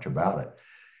do much about it.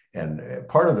 And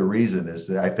part of the reason is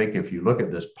that I think if you look at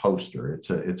this poster, it's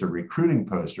a recruiting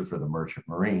poster for the Merchant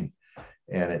Marine,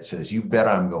 and it says, "You bet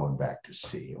I'm going back to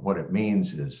sea." And what it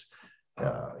means is,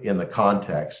 in the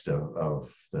context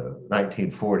of the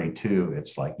 1942,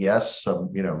 it's like, yes,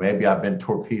 maybe I've been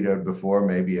torpedoed before,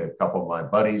 maybe a couple of my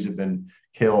buddies have been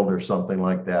killed or something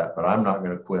like that, but I'm not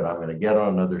going to quit. I'm going to get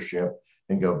on another ship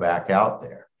and go back out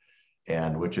there.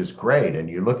 And which is great. And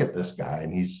you look at this guy,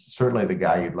 and he's certainly the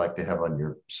guy you'd like to have on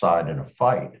your side in a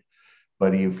fight.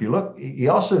 But if you look, he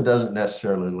also doesn't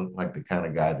necessarily look like the kind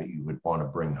of guy that you would want to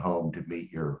bring home to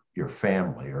meet your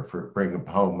family, or bring him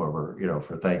home over,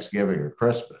 for Thanksgiving or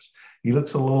Christmas. He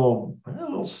looks a little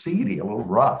seedy, a little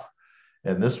rough.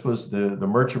 And this was the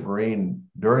Merchant Marine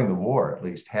during the war, at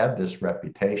least, had this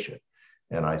reputation.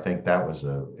 And I think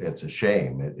it's a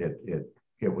shame.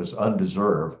 It was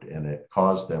undeserved, and it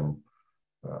caused them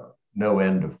no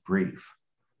end of grief.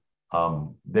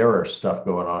 There are stuff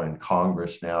going on in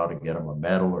Congress now to get them a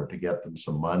medal or to get them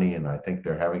some money, and I think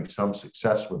they're having some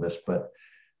success with this. But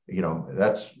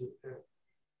that's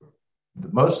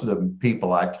most of the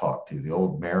people I talked to, the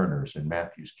old mariners in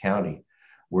Matthews County,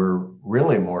 were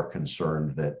really more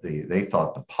concerned that they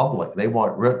thought the public,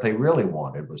 what they really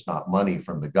wanted was not money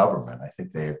from the government. I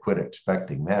think they had quit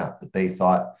expecting that, but they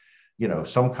thought,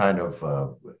 some kind of,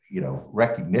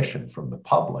 recognition from the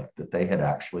public that they had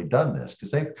actually done this,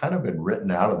 because they've kind of been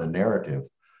written out of the narrative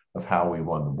of how we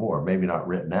won the war. Maybe not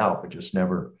written out, but just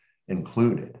never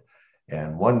included.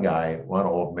 And one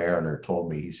old mariner told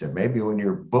me, he said, maybe when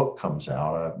your book comes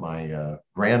out, my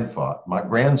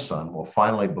grandson will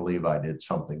finally believe I did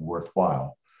something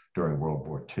worthwhile during World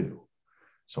War II.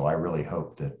 So I really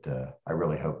hope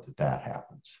that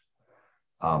happens.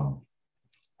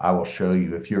 I will show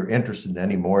you, if you're interested in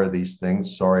any more of these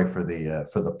things. Sorry for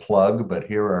the plug, but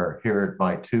here are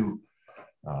my two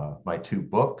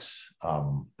books.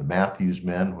 The Matthews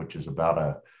Men, which is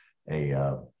about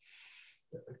a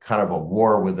kind of a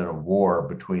war within a war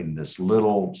between this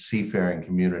little seafaring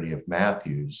community of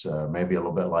Matthews, maybe a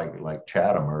little bit like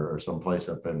Chatham or someplace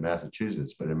up in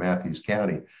Massachusetts, but in Matthews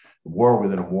County, a war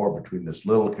within a war between this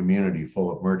little community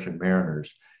full of merchant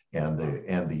mariners and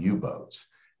the U-boats.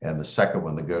 And the second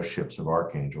one, The Ghost Ships of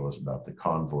Archangel, is about the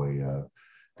convoy,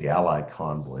 the Allied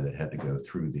convoy that had to go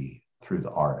through the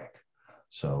Arctic.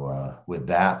 So with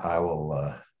that, I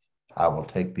will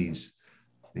take these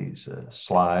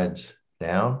slides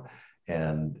down,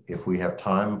 and if we have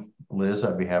time, Liz,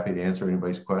 I'd be happy to answer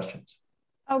anybody's questions.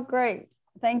 Oh, great!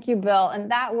 Thank you, Bill.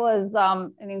 And that was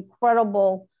an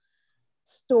incredible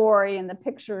story, and the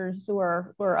pictures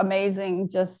were amazing.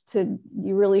 Just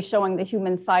you really showing the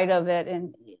human side of it,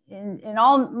 and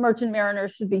all merchant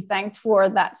mariners should be thanked for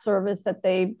that service that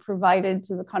they provided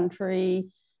to the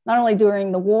country, not only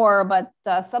during the war, but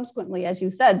subsequently. As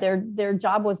you said, their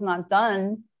job was not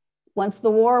done once the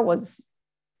war was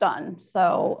done.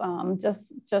 So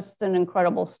just an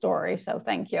incredible story. So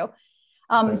thank you.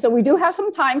 So we do have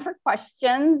some time for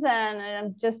questions,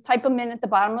 and just type them in at the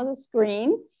bottom of the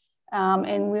screen,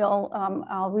 and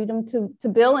I'll read them to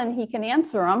Bill, and he can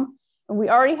answer them. We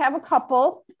already have a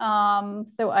couple,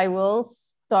 so I will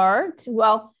start.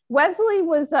 Well, Wesley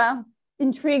was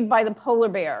intrigued by the polar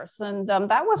bears, and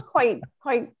that was quite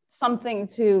something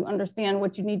to understand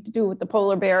what you need to do with the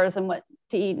polar bears and what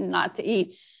to eat and not to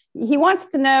eat. He wants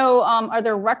to know, are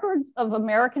there records of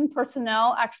American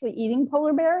personnel actually eating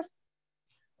polar bears?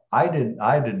 I did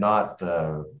not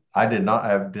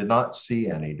see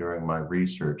any during my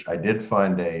research. I did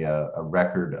find a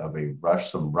record of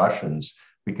some Russians,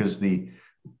 because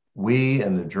we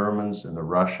and the Germans and the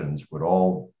Russians would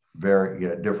all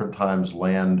at different times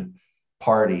land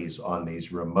parties on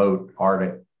these remote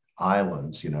Arctic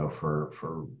islands,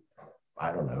 for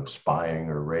I don't know, spying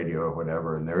or radio or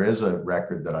whatever. And there is a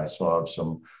record that I saw of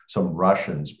some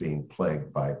Russians being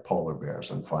plagued by polar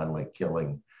bears and finally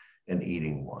killing and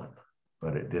eating one.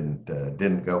 But it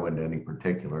didn't go into any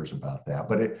particulars about that.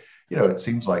 But it certainly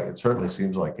seems like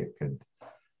it could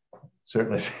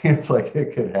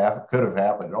have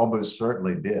happened. It almost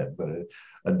certainly did, but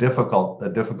a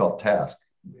difficult task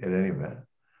in any event.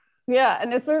 Yeah,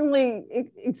 and it certainly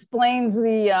explains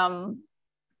the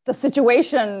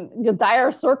situation, the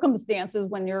dire circumstances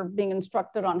when you're being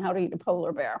instructed on how to eat a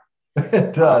polar bear.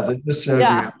 It does. It just shows you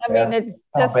it's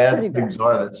how just bad things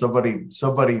are, that somebody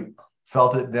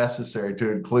felt it necessary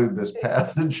to include this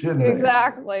passage in there.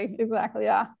 Exactly.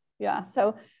 Yeah.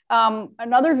 So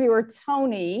another viewer,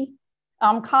 Tony,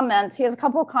 comments. He has a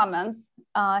couple of comments.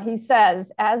 He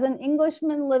says, as an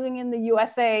Englishman living in the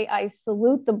USA, I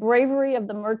salute the bravery of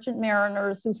the merchant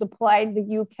mariners who supplied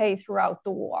the UK throughout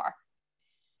the war.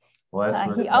 Well,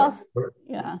 that's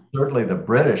certainly the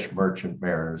British merchant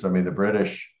mariners. I mean, the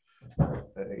British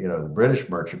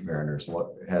merchant mariners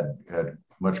had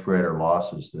much greater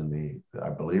losses than the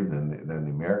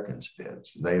Americans did.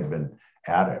 So they had been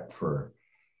at it for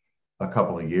a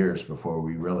couple of years before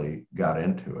we really got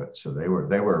into it. So they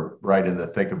were right in the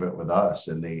thick of it with us.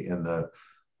 In the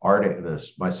Arctic,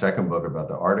 my second book about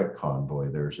the Arctic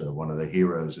convoy, there's one of the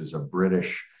heroes is a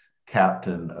British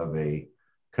captain of a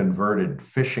converted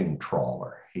fishing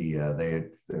trawler. The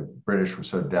British were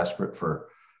so desperate for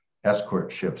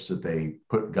escort ships that they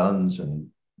put guns and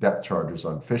depth charges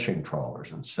on fishing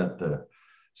trawlers and sent the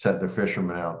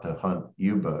fishermen out to hunt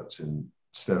U-boats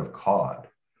instead of cod.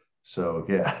 So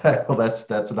yeah, well, that's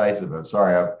nice of him.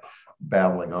 Sorry, I'm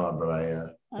babbling on,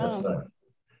 but that's nice.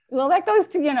 Well, that goes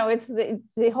to, it's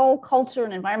the whole culture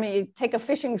and environment. You take a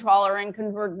fishing trawler and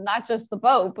convert not just the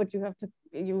boat, but you have to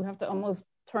almost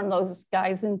turn those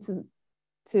guys into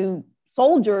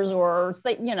soldiers, or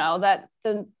that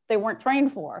they weren't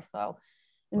trained for. So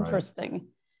interesting.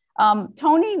 Right.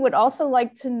 Tony would also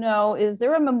like to know, is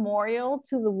there a memorial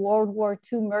to the World War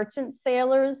II merchant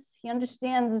sailors? He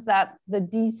understands that the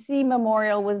DC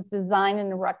Memorial was designed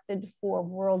and erected for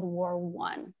World War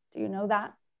I. Do you know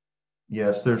that?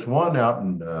 Yes, there's one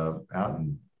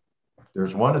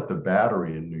there's one at the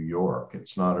Battery in New York.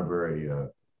 It's not a very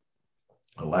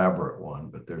elaborate one,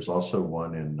 but there's also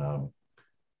one in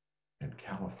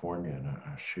California. And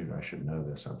I should know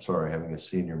this. I'm sorry, having a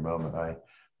senior moment. I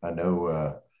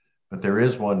know, but there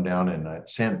is one down in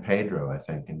San Pedro, I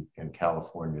think, in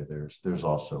California. There's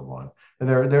also one, and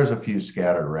there's a few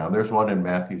scattered around. There's one in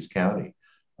Matthews County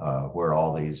where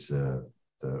all these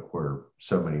where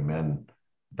so many men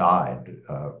died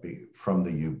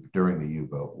during the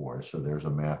U-boat war. So there's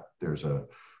a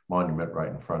monument right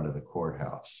in front of the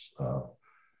courthouse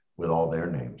with all their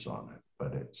names on it.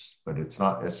 But it's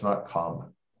not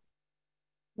common.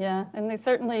 Yeah, and they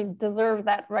certainly deserve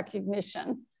that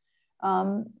recognition.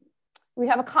 We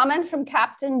have a comment from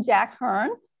Captain Jack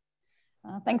Hearn.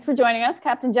 Thanks for joining us,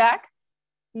 Captain Jack.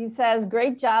 He says,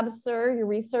 great job, sir. Your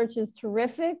research is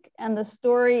terrific and the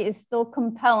story is still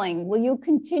compelling. Will you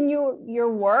continue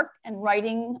your work and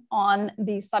writing on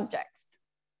these subjects?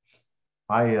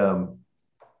 I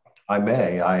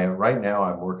may. Right now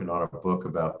I'm working on a book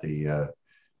about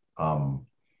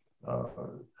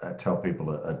I tell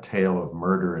people a tale of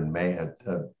murder and mayhem,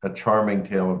 a charming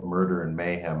tale of murder and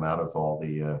mayhem out of all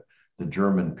the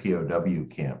German POW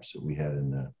camps that we had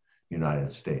in the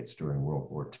United States during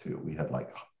World War II. We had like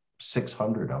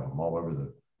 600 of them all over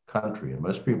the country, and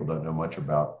most people don't know much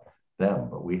about them.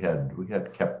 But we had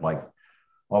kept like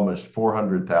almost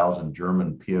 400,000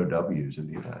 German POWs in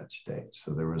the United States.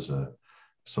 So there was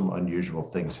some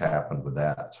unusual things happened with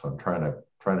that. So I'm trying to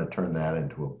turn that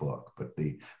into a book. But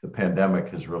the pandemic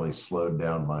has really slowed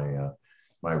down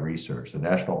my research. The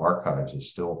National Archives is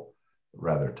still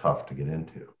rather tough to get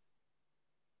into.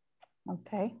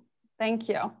 Okay, thank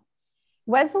you.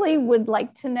 Wesley would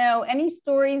like to know any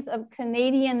stories of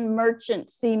Canadian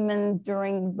merchant seamen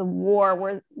during the war.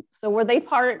 Were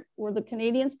the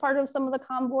Canadians part of some of the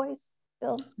convoys?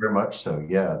 Bill? Very much so.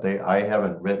 Yeah, I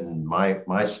haven't written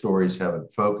my stories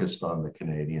haven't focused on the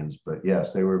Canadians, but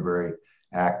yes, they were very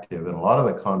active, and a lot of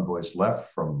the convoys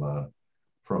left from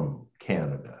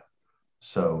Canada,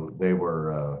 so they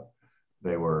were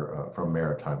from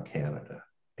maritime Canada,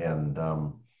 and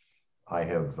I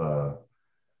have uh,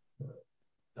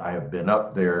 I have been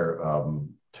up there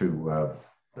to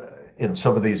in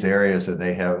some of these areas, and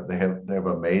they have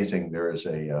amazing. There is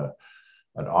a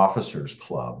an officers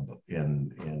club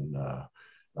in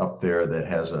up there that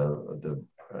has a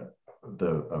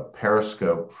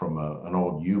periscope from an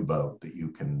old U-boat that you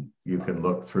can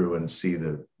look through and see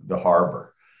the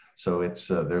harbor. So it's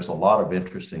there's a lot of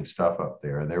interesting stuff up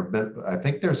there, and I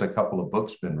think there's a couple of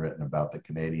books been written about the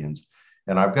Canadians,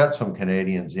 and I've got some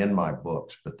Canadians in my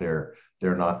books, but they're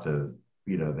not the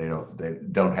they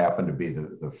don't happen to be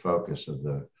the focus of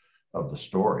the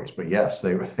stories. But yes,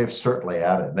 they've certainly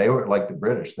at it. They were like the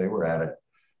British; they were at it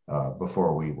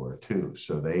before we were too.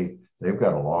 So they've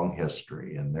got a long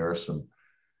history, and there are some.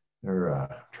 They're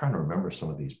trying to remember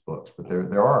some of these books, but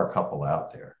there are a couple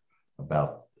out there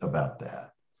about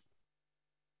that.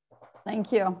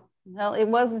 Thank you. Well, it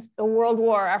was a world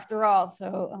war after all,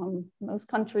 so most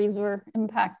countries were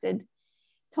impacted.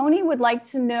 Tony would like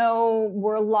to know,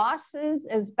 were losses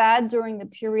as bad during the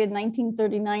period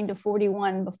 1939 to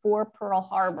 41 before Pearl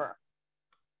Harbor?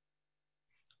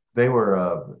 They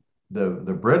were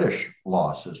the British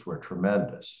losses were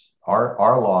tremendous.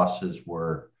 Our losses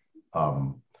were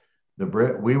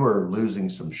we were losing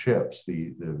some ships.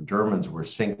 The Germans were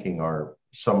sinking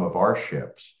some of our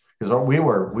ships because we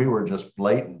were just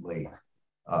blatantly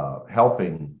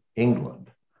helping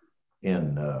England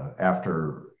in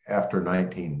after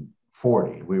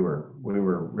 1940. We were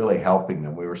really helping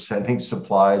them. We were sending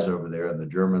supplies over there, and the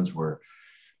Germans were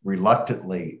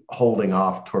reluctantly holding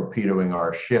off torpedoing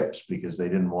our ships because they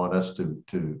didn't want us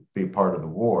to be part of the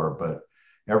war. But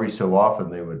every so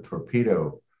often they would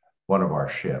torpedo one of our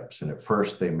ships, and at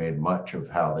first they made much of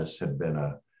how this had been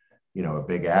a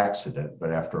big accident,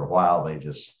 but after a while they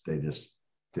just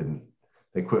didn't.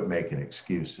 They quit making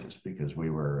excuses because we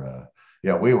were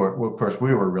of course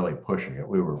we were really pushing it.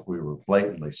 We were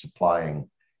blatantly supplying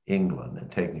England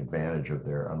and taking advantage of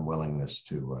their unwillingness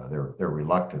to their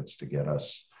reluctance to get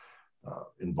us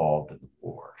involved in the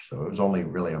war. So it was only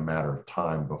really a matter of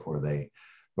time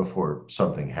before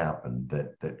something happened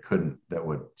that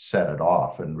would set it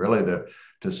off. And really,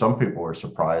 to some people were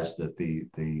surprised that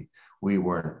we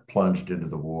weren't plunged into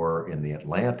the war in the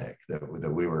Atlantic. That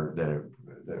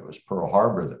it was Pearl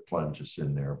Harbor that plunged us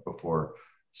in there before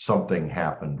something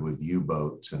happened with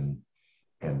U-boats and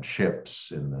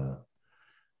ships in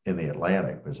the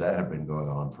Atlantic, because that had been going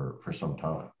on for some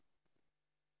time.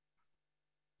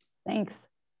 Thanks.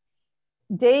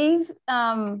 Dave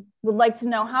would like to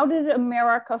know, how did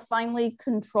America finally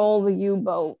control the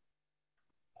U-boat?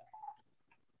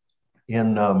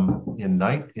 In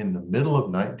the middle of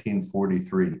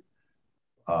 1943,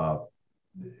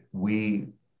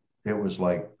 it was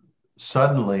like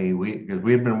suddenly because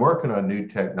we had been working on new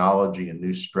technology and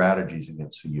new strategies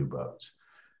against the U-boats,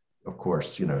 of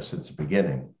course, since the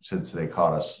beginning, since they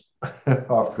caught us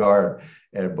off guard,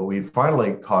 but we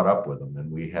finally caught up with them,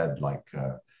 and we had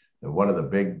one of the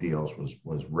big deals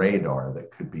was radar that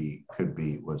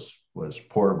was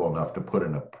portable enough to put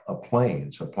in a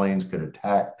plane, so planes could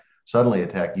suddenly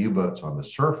attack U-boats on the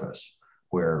surface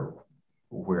where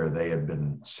they had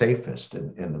been safest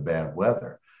in the bad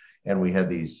weather. And we had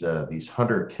these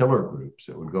hunter-killer groups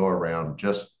that would go around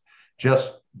just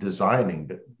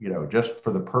designing, just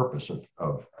for the purpose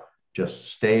of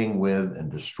just staying with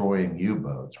and destroying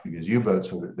U-boats, because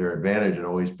U-boats, their advantage had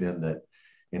always been that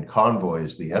in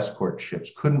convoys, the escort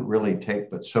ships couldn't really take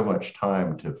but so much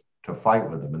time to fight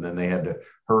with them, and then they had to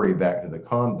hurry back to the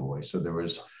convoy. So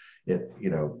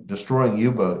destroying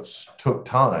U-boats took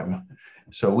time.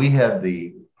 So we had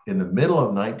in the middle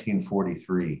of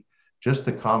 1943, just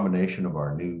the combination of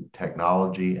our new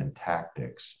technology and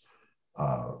tactics,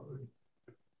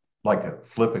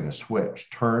 flipping a switch,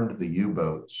 turned the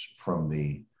U-boats from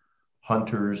the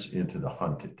hunters into the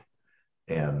hunted.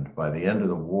 And by the end of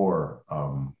the war,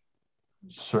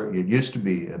 it used to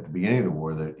be at the beginning of the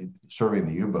war that serving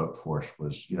the U-boat force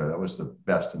was, that was the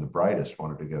best and the brightest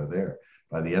wanted to go there.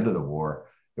 By the end of the war,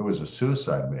 it was a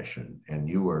suicide mission, and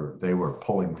they were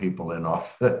pulling people in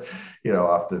off the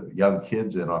young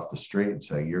kids in off the street and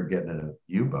saying, "You're getting in a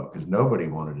U-boat," because nobody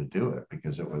wanted to do it,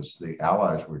 because it was the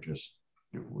Allies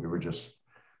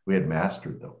we had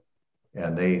mastered them,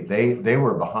 and they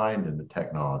were behind in the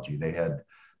technology. They had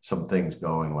some things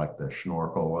going like the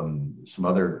snorkel and some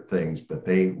other things, but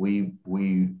we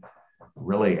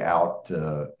really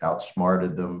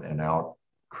outsmarted them and out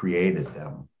created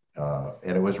them.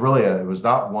 And it was really it was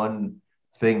not one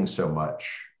thing so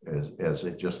much as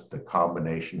it just the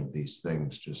combination of these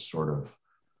things just sort of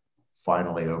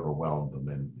finally overwhelmed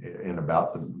them in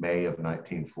about the May of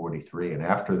 1943. And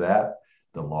after that,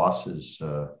 the losses,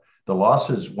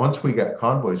 once we got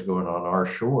convoys going on our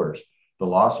shores, the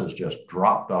losses just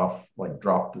dropped off,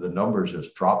 the numbers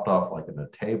just dropped off like in a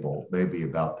table, maybe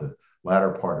about the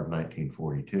latter part of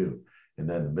 1942. And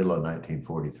then the middle of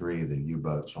 1943, the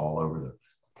U-boats all over the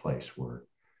place were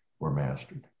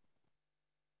mastered.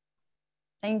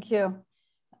 Thank you.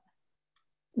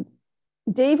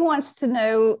 Dave wants to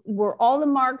know, were all the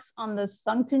marks on the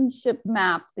sunken ship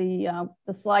map, the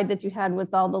slide that you had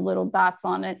with all the little dots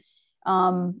on it,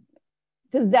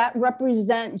 does that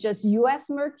represent just U.S.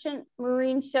 merchant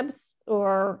marine ships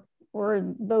or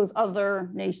those other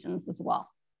nations as well?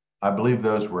 I believe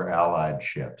those were Allied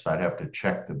ships. I'd have to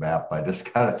check the map. I just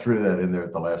kind of threw that in there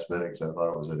at the last minute because I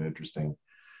thought it was an interesting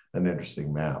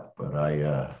map. But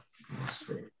let's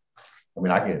see. I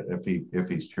mean, I get if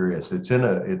he's curious. It's in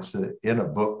a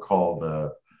book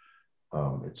called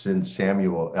it's in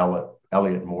Samuel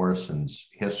Eliot Morrison's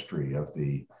history of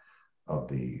the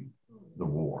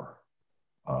war.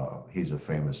 He's a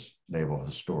famous naval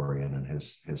historian, and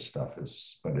his stuff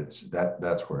is. But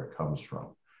that's where it comes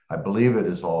from. I believe it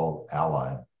is all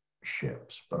Allied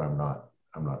ships, but I'm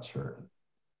not certain.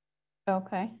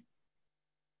 Okay.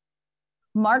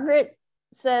 Margaret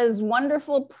says,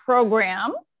 wonderful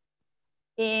program.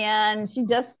 And she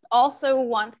just also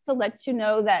wants to let you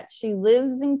know that she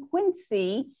lives in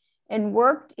Quincy and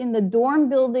worked in the dorm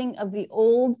building of the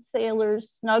old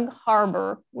sailors' Snug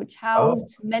Harbor, which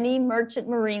housed many merchant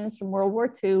marines from World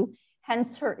War II,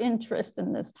 hence her interest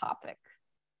in this topic.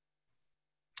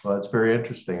 Well, that's very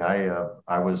interesting.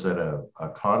 I was at a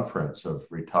conference of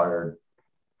retired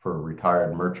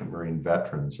merchant marine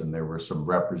veterans, and there were some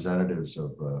representatives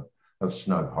of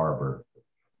Snug Harbor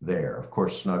there. Of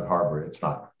course, Snug Harbor, it's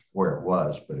not where it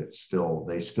was, but it's still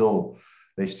they still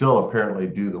apparently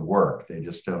do the work. They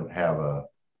just don't have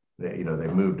they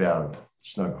moved out of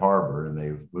Snug Harbor, and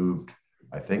they've moved,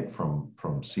 I think,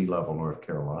 from sea level North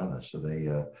Carolina. So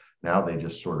now they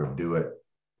just sort of do it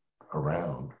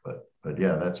around. But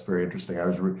yeah, that's very interesting.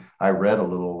 I read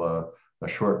a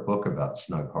short book about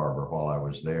Snug Harbor while I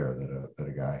was there that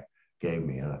a guy gave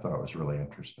me, and I thought it was really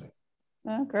interesting.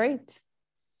 Oh, great.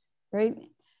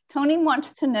 Tony wants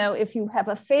to know if you have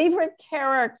a favorite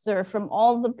character from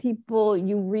all the people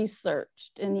you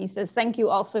researched. And he says, thank you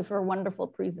also for a wonderful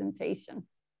presentation.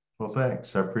 Well,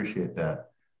 thanks. I appreciate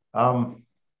that. I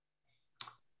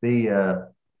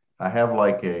have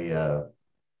like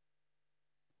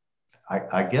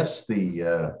I guess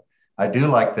I do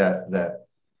like that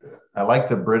I like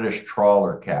the British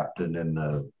trawler captain in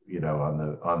on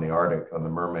the Arctic, on the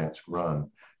Murmansk run.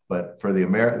 But for the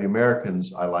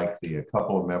Americans, I like a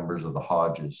couple of members of the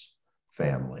Hodges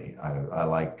family. I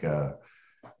like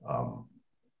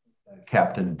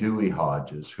Captain Dewey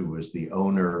Hodges, who was the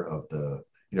owner of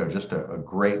just a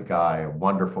great guy, a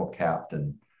wonderful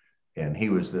captain. And he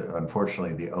was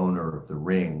unfortunately the owner of the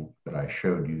ring that I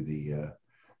showed you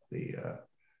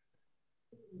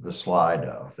the slide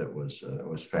of that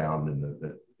was found in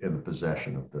the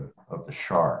possession of the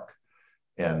shark.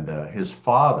 And his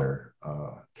father,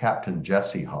 Captain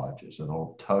Jesse Hodges, an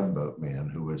old tugboat man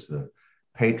who was the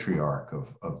patriarch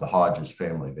of the Hodges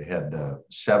family. They had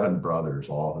 7 brothers,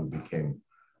 all who became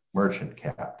merchant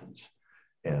captains.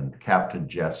 And Captain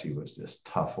Jesse was this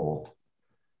tough old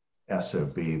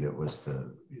SOB that was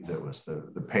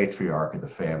the patriarch of the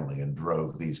family and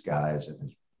drove these guys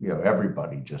and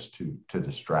everybody just to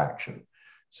distraction.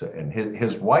 So, and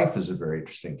his wife is a very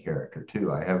interesting character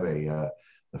too. I have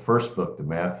the first book, The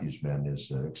Matthews Men,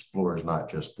 explores not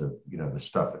just the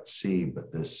stuff at sea,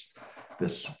 but this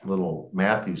little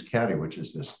Matthews County, which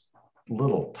is this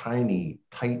little tiny,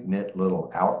 tight-knit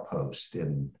little outpost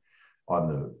on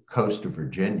the coast of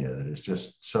Virginia that is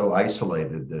just so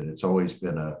isolated that it's always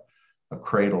been a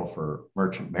cradle for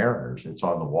merchant mariners. It's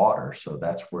on the water, so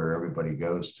that's where everybody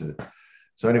goes to.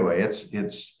 So anyway,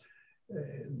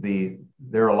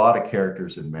 there are a lot of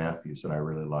characters in Matthews that I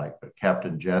really like, but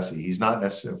Captain Jesse, he's not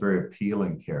necessarily a very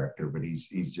appealing character, but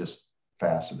he's just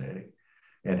fascinating.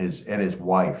 And his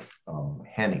wife,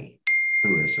 Henny,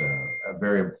 who is a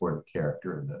very important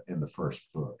character in the first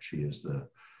book. She's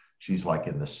like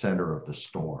in the center of the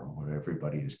storm when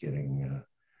everybody is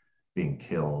being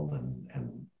killed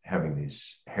and having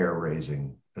these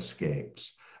hair-raising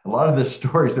escapes. A lot of the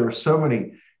stories, there were so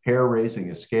many hair-raising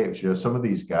escapes. Some of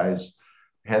these guys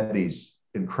had these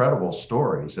incredible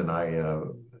stories, and I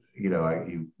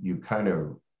you kind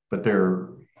of, but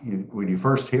when you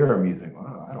first hear them, you think,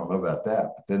 well, I don't know about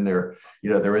that. But then they're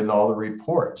in all the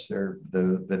reports. They're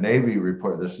the Navy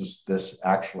report. This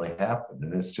actually happened,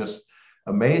 and it's just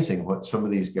amazing what some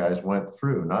of these guys went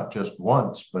through, not just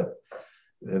once, but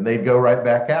then they'd go right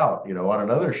back out, on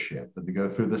another ship, and they go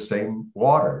through the same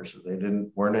waters. They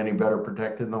weren't any better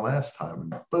protected than the last time,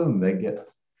 and boom, they get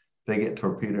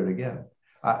torpedoed again.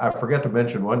 I forgot to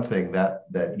mention one thing,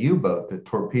 that U-boat that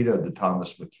torpedoed the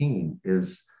Thomas McKean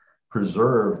is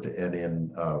preserved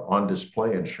and on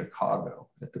display in Chicago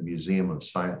at the Museum of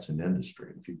Science and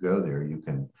Industry. If you go there, you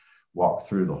can walk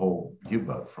through the whole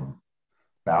U-boat from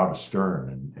bow to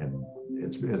stern, and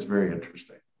it's very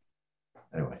interesting.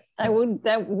 Anyway,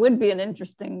 that would be an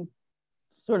interesting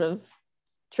sort of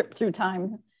trip through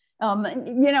time. And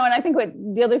I think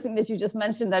the other thing that you just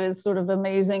mentioned that is sort of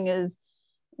amazing is,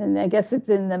 and I guess it's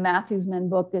in the Matthews Men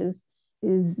book, is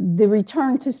the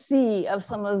return to sea of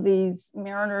some of these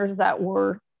mariners that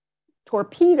were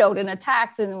torpedoed and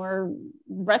attacked and were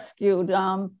rescued.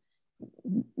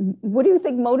 What do you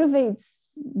think motivates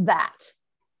that?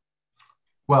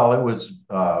 Well, it was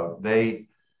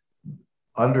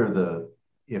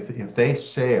if they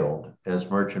sailed as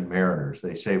merchant mariners,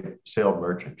 they sailed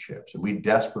merchant ships, and we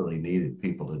desperately needed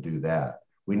people to do that.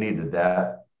 We needed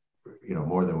that,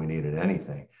 more than we needed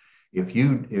anything. If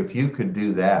you could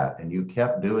do that and you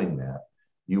kept doing that,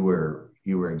 you were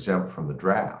exempt from the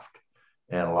draft.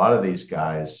 And a lot of these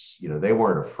guys, they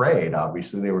weren't afraid.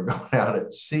 Obviously, they were going out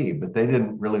at sea, but they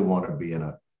didn't really want to be in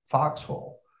a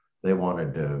foxhole. They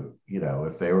wanted to,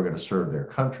 if they were going to serve their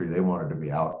country, they wanted to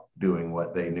be out doing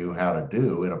what they knew how to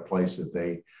do in a place that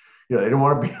they didn't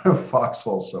want to be in a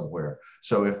foxhole somewhere.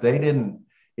 So if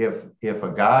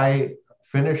a guy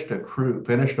finished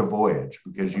a voyage,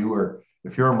 because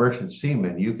if you're a merchant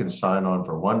seaman, you can sign on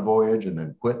for one voyage and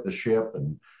then quit the ship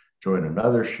and join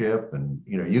another ship. And,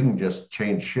 you can just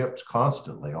change ships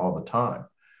constantly all the time.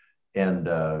 And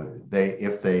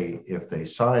if they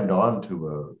signed on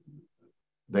to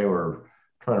they were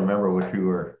trying to remember what you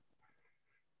were,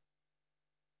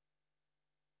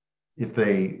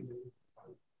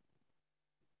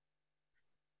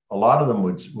 a lot of them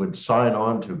would sign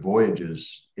on to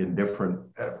voyages in different,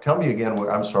 tell me again,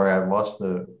 I'm sorry, I've lost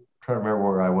trying to remember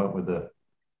where I went with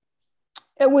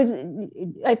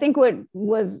I think what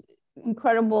was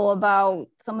incredible about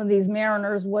some of these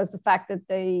mariners was the fact that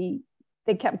they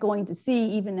kept going to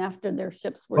sea even after their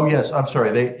ships were. Oh yes, I'm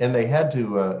sorry. They had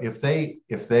to if they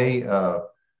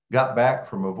got back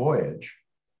from a voyage,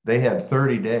 they had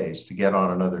 30 days to get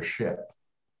on another ship,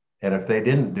 and if they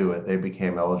didn't do it, they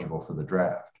became eligible for the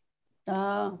draft.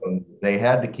 They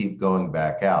had to keep going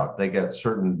back out. They got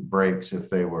certain breaks if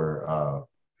they were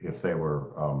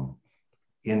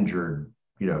injured.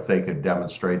 If they could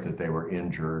demonstrate that they were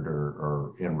injured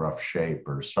or in rough shape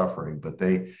or suffering, but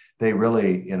they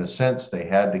really, in a sense, they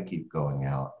had to keep going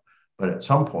out. But at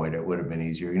some point, it would have been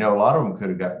easier. A lot of them could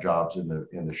have got jobs in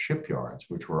the shipyards,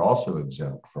 which were also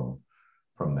exempt from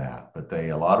that. But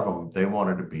a lot of them, they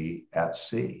wanted to be at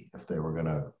sea if they were going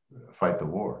to fight the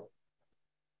war.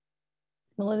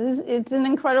 Well, it's an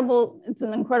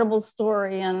incredible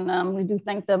story, and we do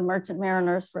thank the merchant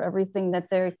mariners for everything that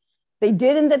they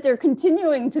did and that they're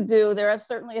continuing to do. They're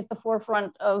certainly at the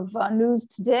forefront of news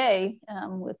today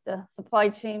with the supply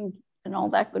chain and all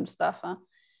that good stuff.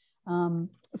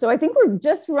 So I think we're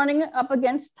just running up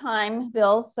against time,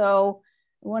 Bill. So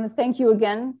I want to thank you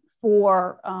again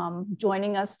for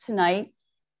joining us tonight.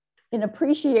 In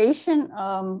appreciation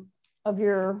of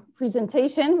your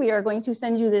presentation, we are going to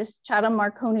send you this Chatham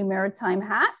Marconi Maritime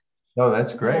hat. Oh,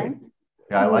 that's great.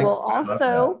 Yeah, we will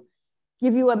also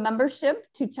give you a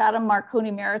membership to Chatham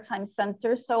Marconi Maritime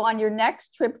Center. So on your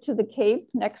next trip to the Cape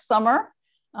next summer,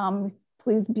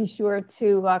 please be sure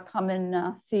to come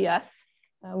and see us.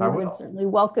 We would certainly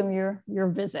welcome your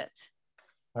visit.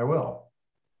 I will.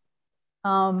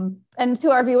 And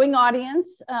to our viewing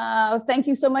audience, thank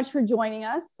you so much for joining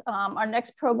us. Our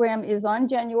next program is on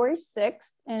January 6th,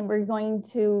 and we're going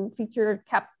to feature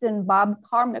Captain Bob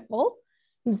Carmichael.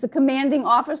 He's the commanding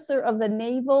officer of the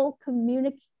Naval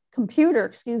Computer and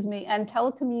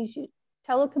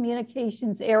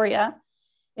Telecommunications area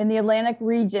in the Atlantic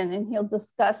region, and he'll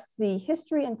discuss the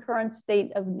history and current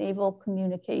state of naval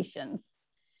communications.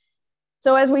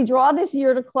 So as we draw this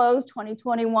year to close,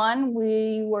 2021,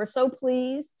 we were so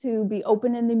pleased to be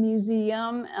open in the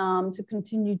museum to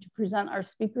continue to present our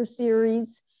speaker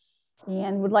series,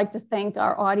 and would like to thank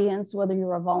our audience, whether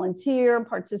you're a volunteer,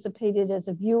 participated as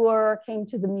a viewer, came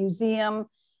to the museum.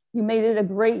 You made it a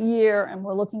great year, and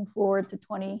we're looking forward to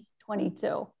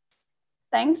 2022.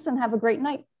 Thanks, and have a great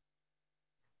night.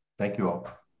 Thank you all.